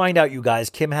 We find out, you guys,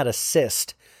 Kim had a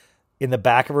cyst in the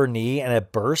back of her knee and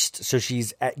it burst. So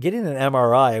she's getting an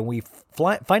MRI and we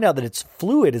find out that it's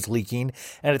fluid is leaking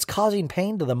and it's causing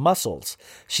pain to the muscles.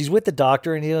 She's with the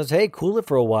doctor and he goes, hey, cool it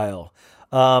for a while.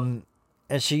 And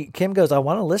Kim goes, I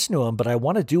want to listen to him, but I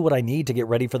want to do what I need to get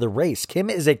ready for the race. Kim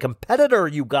is a competitor,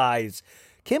 you guys.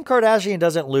 Kim Kardashian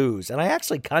doesn't lose. And I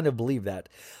actually kind of believe that.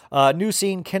 New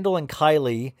scene, Kendall and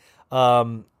Kylie.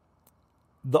 All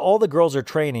the girls are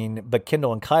training, but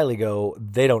Kendall and Kylie go,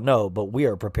 they don't know, but we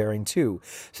are preparing too.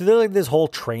 So they're like this whole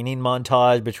training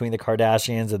montage between the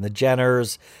Kardashians and the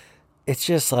Jenners. It's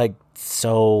just like,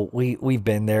 so we've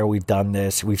been there. We've done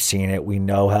this. We've seen it. We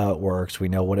know how it works. We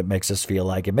know what it makes us feel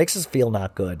like. It makes us feel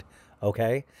not good.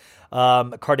 Okay.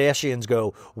 Kardashians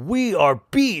go, we are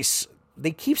beasts.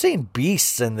 They keep saying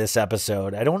beasts in this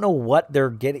episode. I don't know what they're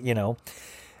getting, you know.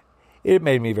 It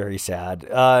made me very sad.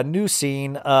 New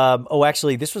scene.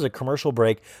 Actually, this was a commercial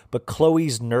break, but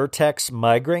Chloe's Nurtex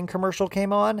migraine commercial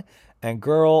came on. And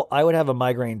girl, I would have a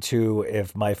migraine too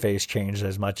if my face changed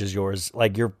as much as yours.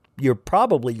 Like your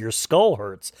skull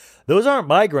hurts. Those aren't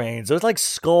migraines. Those like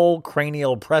skull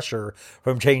cranial pressure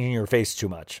from changing your face too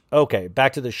much. Okay,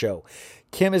 back to the show.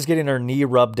 Kim is getting her knee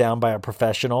rubbed down by a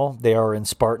professional. They are in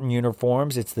Spartan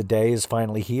uniforms. It's the day is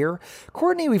finally here.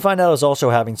 Courtney, we find out, is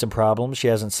also having some problems. She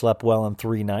hasn't slept well in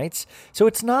 3 nights, so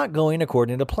it's not going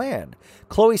according to plan.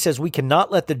 Chloe says we cannot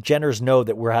let the Jenners know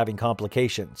that we're having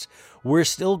complications. We're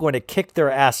still going to kick their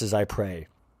asses, I pray.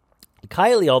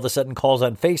 Kylie all of a sudden calls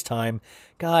on FaceTime.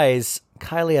 Guys,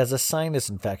 Kylie has a sinus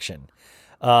infection.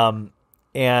 And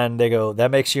they go,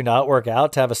 that makes you not work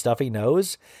out to have a stuffy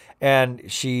nose? And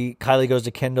Kylie goes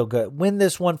to Kendall, win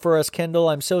this one for us, Kendall.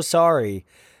 I'm so sorry.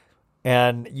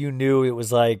 And you knew this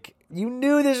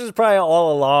was probably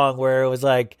all along, where it was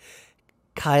like,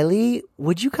 Kylie,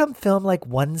 would you come film like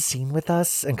one scene with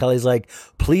us? And Kylie's like,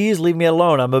 please leave me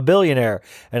alone. I'm a billionaire.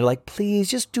 And like, please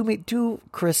just do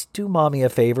mommy a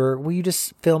favor. Will you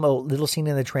just film a little scene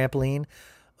in the trampoline?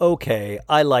 Okay,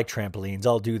 I like trampolines.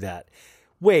 I'll do that.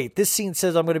 Wait, this scene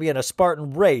says I'm going to be in a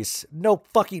Spartan race. No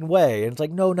fucking way. And it's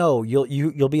like, no,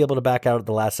 you'll be able to back out at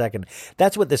the last second.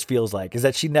 That's what this feels like, is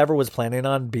that she never was planning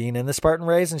on being in the Spartan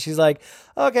race. And she's like,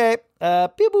 okay,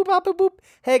 beep, boop, bop, boop, boop.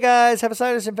 Hey guys, have a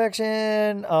sinus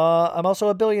infection. I'm also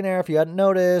a billionaire if you hadn't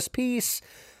noticed. Peace.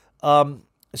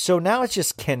 So now it's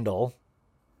just Kendall.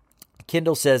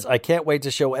 Kendall says, I can't wait to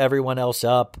show everyone else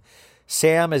up.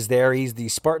 Sam is there. He's the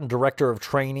Spartan director of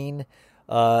training.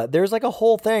 There's like a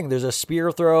whole thing. There's a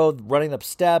spear throw, running up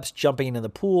steps, jumping in the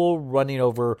pool, running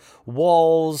over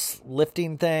walls,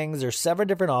 lifting things. There's 7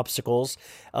 different obstacles.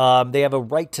 They have a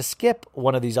right to skip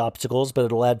one of these obstacles, but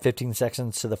it'll add 15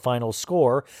 seconds to the final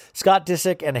score. Scott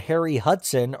Disick and Harry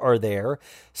Hudson are there.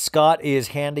 Scott is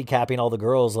handicapping all the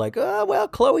girls like, oh, well,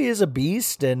 Chloe is a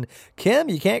beast, and Kim,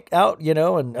 you can't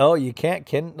and oh, you can't,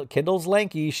 Kendall's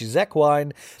lanky, she's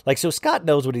equine. Like, so Scott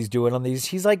knows what he's doing on these.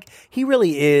 He's like, he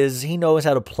really is, he knows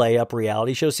how to play up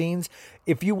reality show scenes.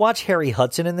 If you watch Harry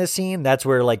Hudson in this scene, that's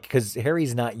where, like, because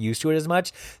Harry's not used to it as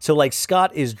much. So, like,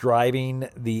 Scott is driving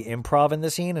the improv in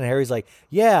the scene, and Harry's like,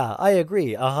 yeah, I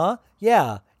agree.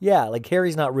 Yeah. Like,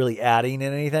 Harry's not really adding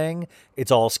in anything.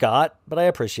 It's all Scott, but I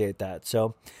appreciate that.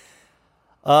 So,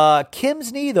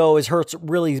 Kim's knee, though, hurts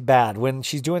really bad. When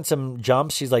she's doing some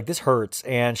jumps, she's like, this hurts,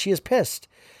 and she is pissed.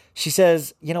 She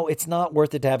says, it's not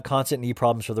worth it to have constant knee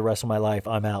problems for the rest of my life.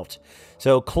 I'm out.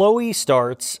 So Chloe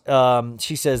starts.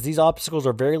 She says, these obstacles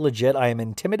are very legit. I am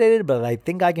intimidated, but I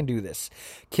think I can do this.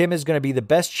 Kim is going to be the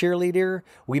best cheerleader.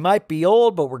 We might be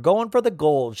old, but we're going for the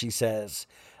gold, she says.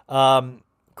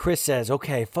 Chris says,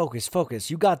 okay, focus.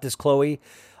 You got this, Chloe.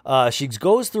 She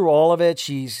goes through all of it.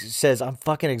 She says, I'm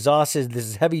fucking exhausted. This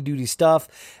is heavy duty stuff.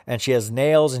 And she has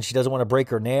nails and she doesn't want to break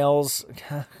her nails.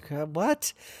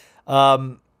 What?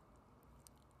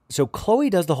 So Chloe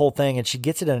does the whole thing and she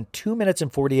gets it in 2 minutes and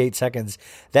 48 seconds.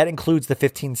 That includes the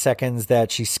 15 seconds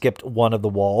that she skipped one of the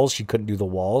walls. She couldn't do the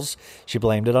walls. She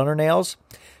blamed it on her nails.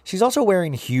 She's also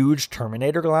wearing huge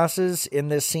Terminator glasses in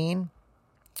this scene.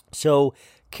 So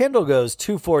Kendall goes,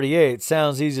 2:48,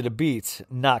 sounds easy to beat,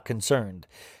 not concerned.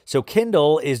 So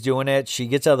Kendall is doing it. She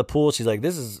gets out of the pool. She's like,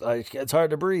 it's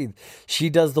hard to breathe. She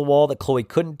does the wall that Chloe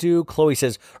couldn't do. Chloe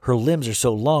says her limbs are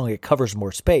so long, it covers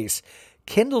more space.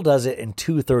 Kendall does it in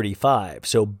 2:35,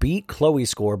 so beat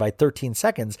Chloe's score by 13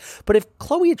 seconds. But if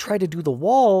Chloe had tried to do the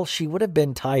wall, she would have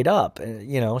been tied up.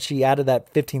 She added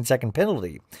that 15-second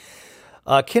penalty.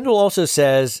 Kendall also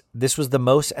says this was the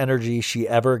most energy she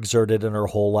ever exerted in her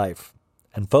whole life.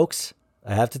 And folks,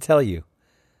 I have to tell you,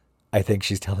 I think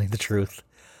she's telling the truth.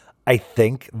 I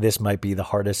think this might be the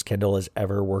hardest Kendall has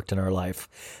ever worked in her life.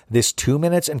 This 2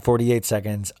 minutes and 48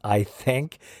 seconds, I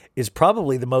think, is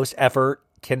probably the most effort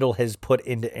Kendall has put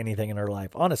into anything in her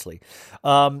life, honestly.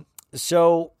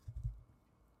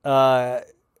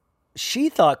 She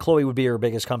thought Chloe would be her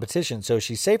biggest competition, so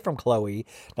she's safe from Chloe.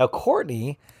 Now,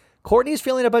 Courtney's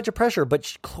feeling a bunch of pressure,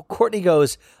 but Courtney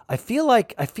goes, I feel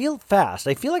fast.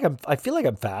 I feel like I'm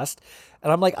fast.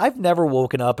 And I'm like, I've never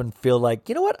woken up and feel like,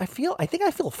 you know what? I think I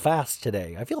feel fast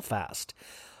today. I feel fast.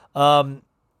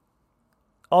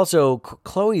 Also,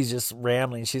 Chloe's just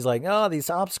rambling. She's like, oh, these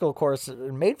obstacle courses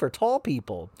are made for tall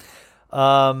people.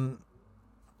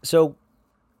 So,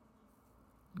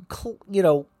 Courtney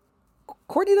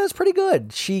does pretty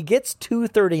good. She gets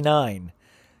 2:39.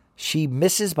 She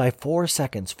misses by 4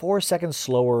 seconds, 4 seconds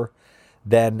slower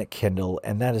than Kendall,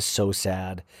 and that is so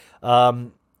sad.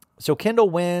 So Kendall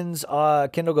wins.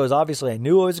 Kendall goes, obviously, I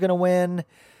knew I was going to win.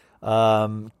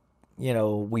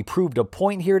 We proved a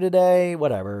point here today,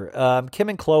 whatever. Kim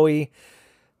and Chloe.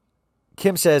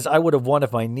 Kim says, I would have won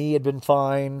if my knee had been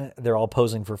fine. They're all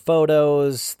posing for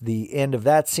photos. The end of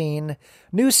that scene.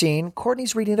 New scene.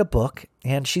 Courtney's reading a book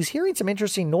and she's hearing some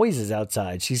interesting noises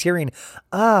outside. She's hearing,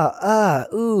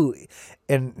 ooh.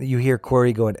 And you hear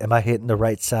Corey going, am I hitting the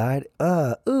right side?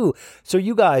 Ooh. So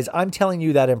you guys, I'm telling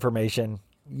you that information.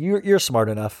 You're smart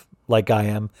enough, like I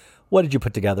am. What did you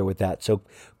put together with that? So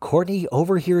Courtney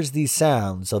overhears these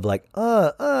sounds of like,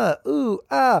 ooh,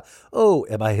 oh,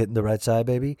 am I hitting the right side,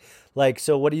 baby? Like,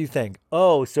 so what do you think?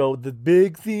 Oh, so the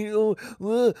big thing,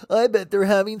 I bet they're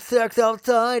having sex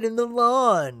outside in the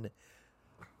lawn.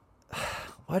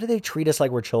 Why do they treat us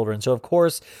like we're children? So, of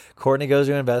course, Courtney goes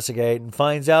to investigate and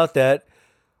finds out that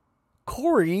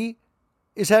Corey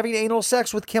is having anal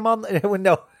sex with Kim on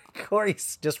no,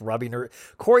 Corey's just rubbing her.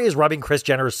 Corey is rubbing Kris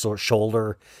Jenner's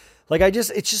shoulder. Like,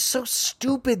 it's just so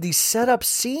stupid, these setup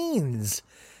scenes.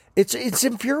 It's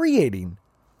infuriating.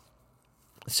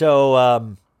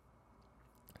 So,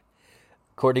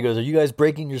 Courtney goes, are you guys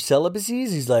breaking your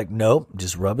celibacies? He's like, nope,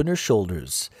 just rubbing her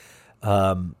shoulders.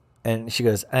 And she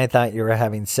goes, I thought you were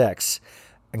having sex.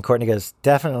 And Courtney goes,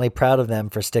 definitely proud of them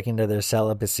for sticking to their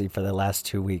celibacy for the last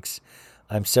 2 weeks.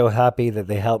 I'm so happy that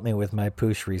they helped me with my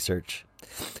poosh research.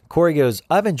 Corey goes,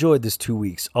 I've enjoyed this 2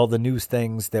 weeks, all the new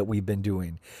things that we've been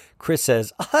doing. Chris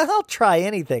says, I'll try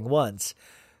anything once.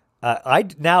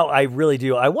 I really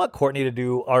do. I want Courtney to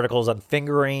do articles on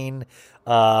fingering,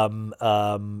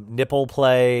 nipple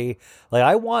play. Like,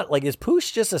 I want, like, is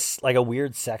poosh just a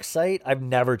weird sex site? I've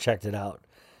never checked it out.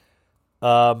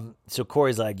 So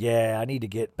Corey's like, yeah, I need to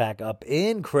get back up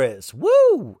in Chris.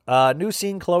 Woo! New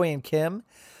scene, Chloe and Kim.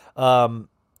 And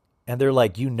they're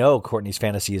like, Courtney's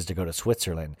fantasy is to go to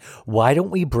Switzerland. Why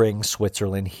don't we bring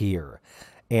Switzerland here?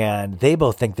 And they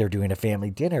both think they're doing a family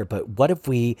dinner, but what if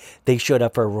they showed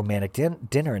up for a romantic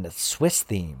dinner and it's Swiss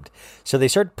themed? So they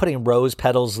start putting rose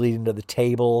petals leading to the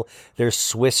table. There's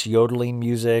Swiss yodeling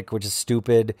music, which is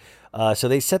stupid. So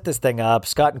they set this thing up.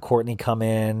 Scott and Courtney come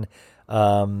in.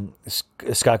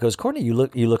 Scott goes, Courtney, you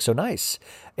look so nice.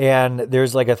 And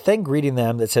there's like a thing greeting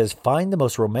them that says, find the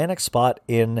most romantic spot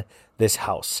in this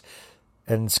house.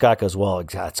 And Scott goes, well,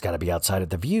 it's got to be outside of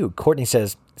the view. Courtney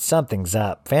says, something's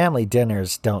up. Family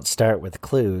dinners don't start with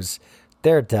clues.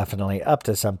 They're definitely up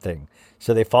to something.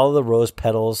 So they follow the rose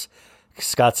petals.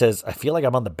 Scott says, I feel like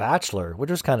I'm on The Bachelor,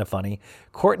 which was kind of funny.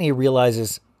 Courtney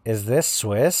realizes, is this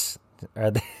Swiss?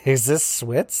 Is this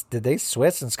Swiss? Did they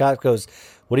Swiss? And Scott goes,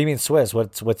 what do you mean Swiss?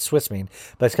 What's Swiss mean?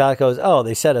 But Scott goes, oh,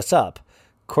 they set us up.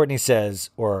 Courtney says,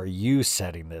 or are you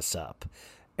setting this up?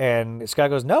 And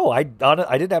Scott goes, no, I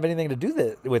didn't have anything to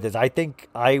do with this. I think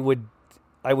I would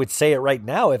say it right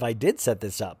now if I did set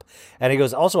this up. And he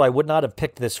goes, also, I would not have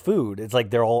picked this food. It's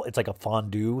like it's like a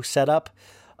fondue setup.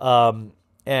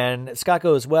 And Scott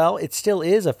goes, well, it still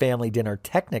is a family dinner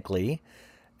technically.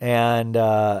 And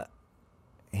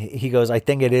he goes, I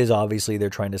think it is. Obviously,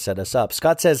 they're trying to set us up.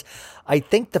 Scott says, I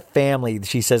think the family,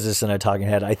 she says this in a talking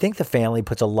head, I think the family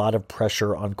puts a lot of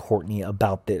pressure on Courtney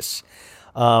about this.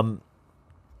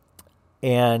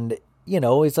 And,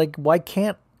 it's like, why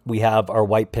can't we have our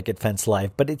white picket fence life?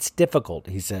 But it's difficult,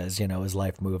 he says, as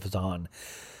life moves on.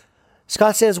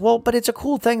 Scott says, well, but it's a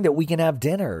cool thing that we can have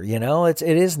dinner, it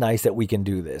is nice that we can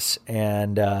do this.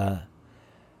 And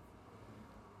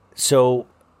so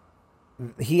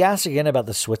he asks again about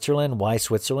the Switzerland. Why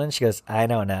Switzerland? She goes, I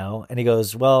don't know. And he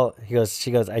goes,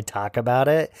 she goes, I talk about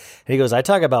it. And he goes, I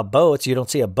talk about boats. You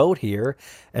don't see a boat here.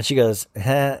 And she goes,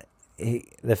 the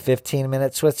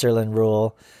 15-minute Switzerland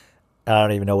rule. I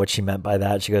don't even know what she meant by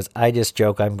that. She goes, I just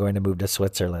joke I'm going to move to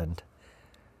Switzerland.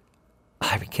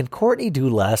 I mean, can Courtney do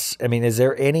less? I mean, is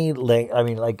there any link? I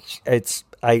mean, like and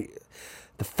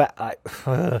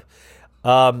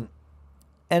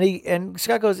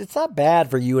Scott goes, it's not bad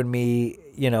for you and me,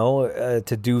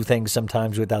 to do things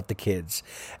sometimes without the kids.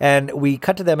 And we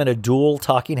cut to them in a dual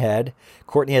talking head.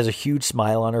 Courtney has a huge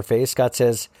smile on her face. Scott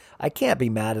says, I can't be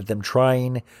mad at them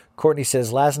trying. Courtney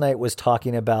says, last night was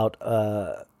talking about,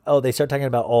 they start talking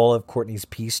about all of Courtney's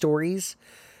pee stories.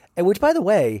 And which, by the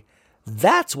way,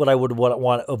 that's what I would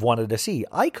have wanted to see.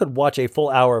 I could watch a full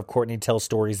hour of Courtney tell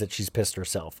stories that she's pissed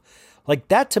herself. Like,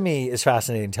 that to me is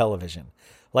fascinating television.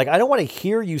 Like, I don't want to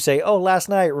hear you say, oh, last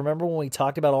night, remember when we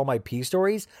talked about all my pee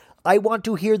stories? I want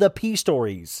to hear the pee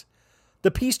stories.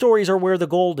 The pee stories are where the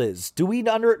gold is. We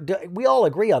all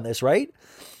agree on this, right?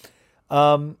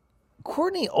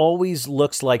 Courtney always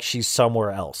looks like she's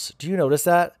somewhere else. Do you notice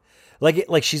that?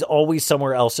 Like she's always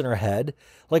somewhere else in her head.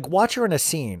 Like, watch her in a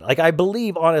scene. Like, I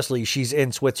believe, honestly, she's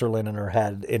in Switzerland in her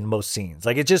head in most scenes.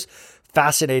 Like, it's just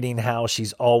fascinating how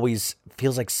she's always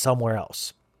feels like somewhere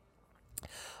else.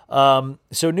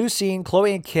 So new scene,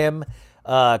 Chloe and Kim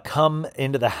come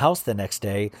into the house the next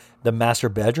day. The master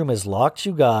bedroom is locked,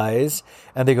 you guys.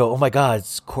 And they go, oh my God,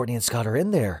 Courtney and Scott are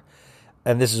in there.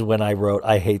 And this is when I wrote,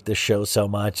 I hate this show so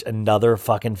much. Another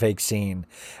fucking fake scene.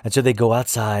 And so they go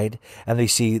outside and they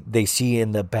see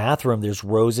in the bathroom, there's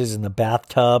roses in the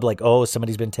bathtub. Like, oh,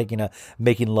 somebody's been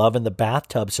making love in the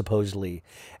bathtub, supposedly.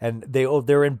 And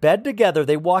they're in bed together.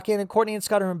 They walk in and Courtney and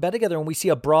Scott are in bed together and we see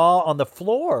a bra on the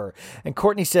floor. And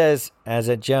Courtney says, as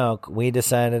a joke, we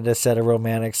decided to set a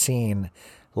romantic scene,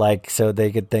 like, so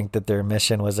they could think that their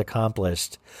mission was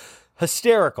accomplished.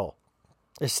 Hysterical.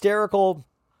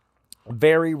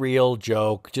 Very real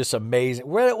joke, just amazing.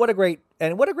 What a great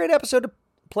episode to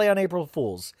play on April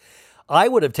Fools. I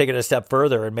would have taken it a step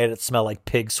further and made it smell like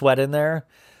pig sweat in there.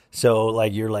 So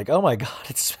like, you're like, oh my God,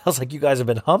 it smells like you guys have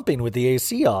been humping with the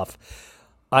AC off.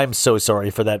 I'm so sorry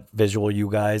for that visual,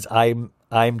 you guys. I'm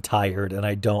tired and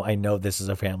I know this is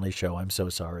a family show. I'm so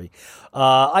sorry.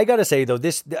 I got to say though,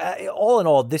 this, all in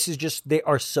all, this is just, they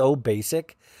are so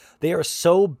basic. They are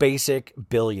so basic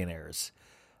billionaires.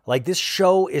 Like, this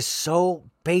show is so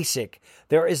basic.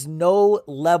 There is no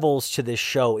levels to this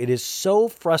show. It is so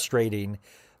frustrating,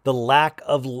 the lack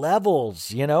of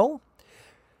levels,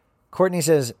 Courtney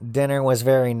says, dinner was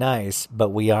very nice, but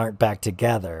we aren't back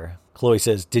together. Chloe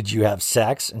says, did you have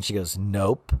sex? And she goes,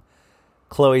 nope.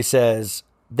 Chloe says,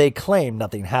 they claim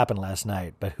nothing happened last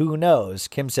night, but who knows?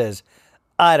 Kim says,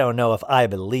 I don't know if I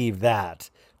believe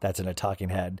that. That's in a talking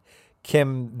head.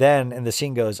 Kim then in the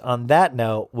scene goes, on that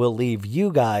note, we'll leave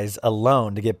you guys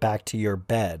alone to get back to your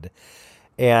bed.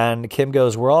 And Kim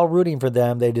goes, we're all rooting for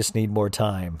them. They just need more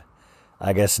time.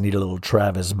 I guess need a little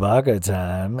Travis Barker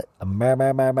time.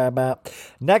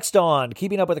 Next on,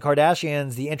 keeping up with the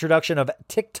Kardashians, the introduction of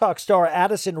TikTok star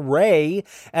Addison Rae.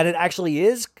 And it actually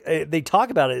is, they talk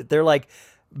about it. They're like,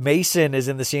 Mason is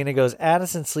in the scene and goes,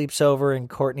 Addison sleeps over in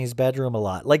Kourtney's bedroom a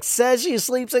lot. Like, says she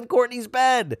sleeps in Kourtney's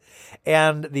bed.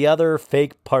 And the other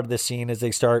fake part of the scene is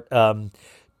they start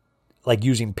like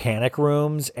using panic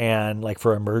rooms and like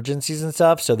for emergencies and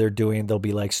stuff. So they'll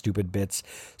be like stupid bits.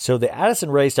 So the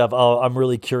Addison Rae stuff, I'm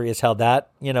really curious how that,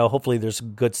 hopefully there's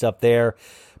some good stuff there.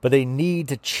 But they need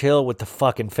to chill with the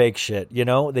fucking fake shit,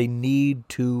 They need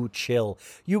to chill.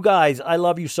 You guys, I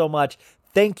love you so much.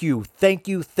 Thank you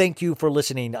for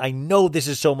listening. I know this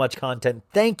is so much content.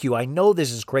 Thank you. I know this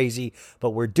is crazy, but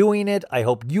we're doing it. I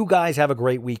hope you guys have a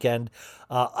great weekend.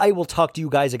 I will talk to you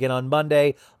guys again on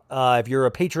Monday. If you're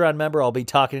a Patreon member, I'll be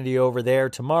talking to you over there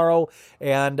tomorrow.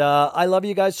 And I love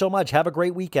you guys so much. Have a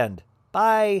great weekend.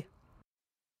 Bye.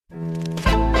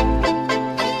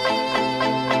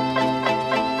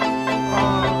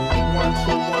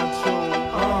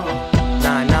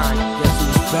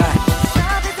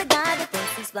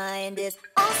 Is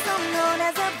also known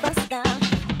as a buster.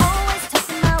 Always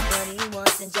talking about what he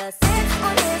wants and just sits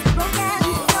on his broken.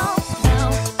 No,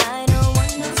 I don't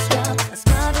want no scrub. A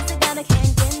scrub is the guy that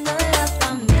can't get no love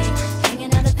from me.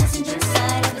 Hanging out the passenger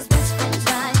side of his best friend's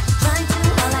ride, trying to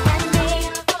holler at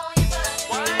me.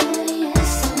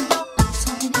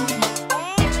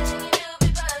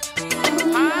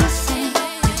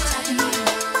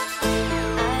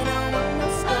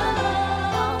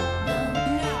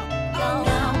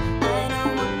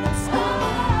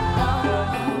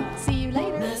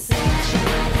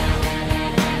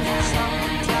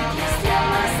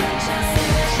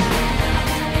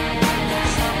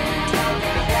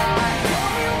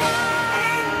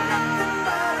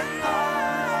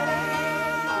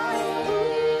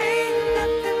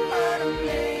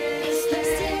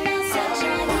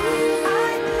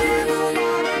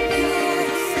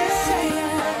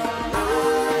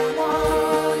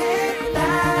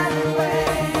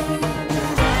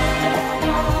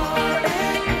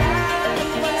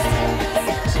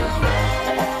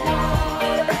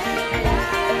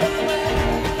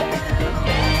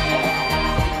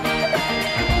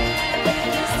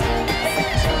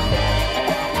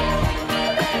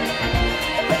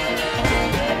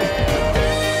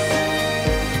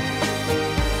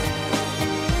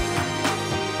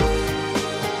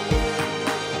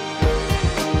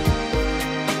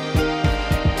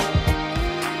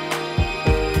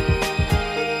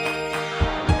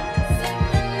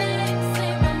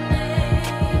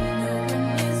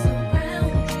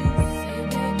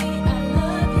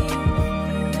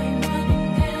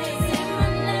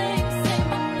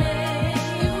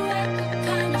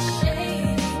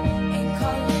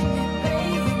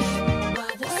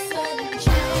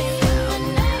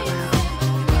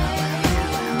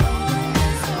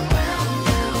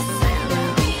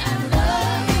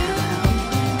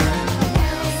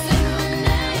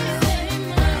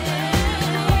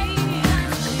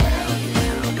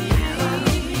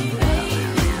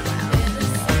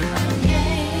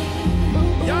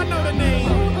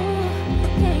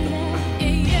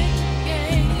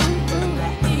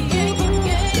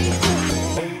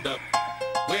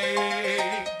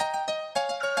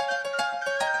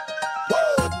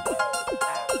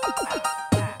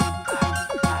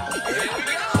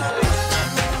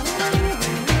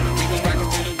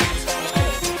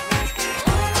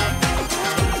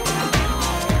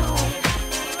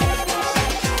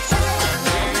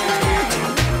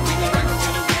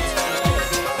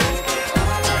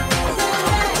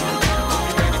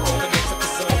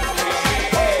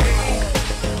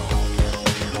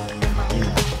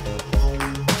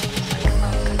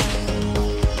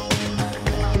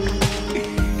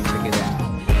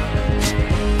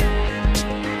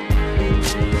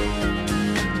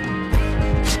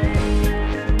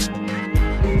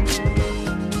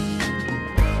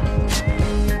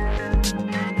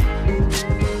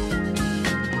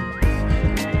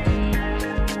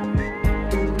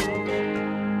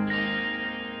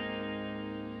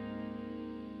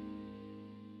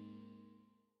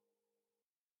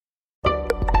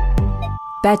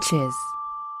 Betches.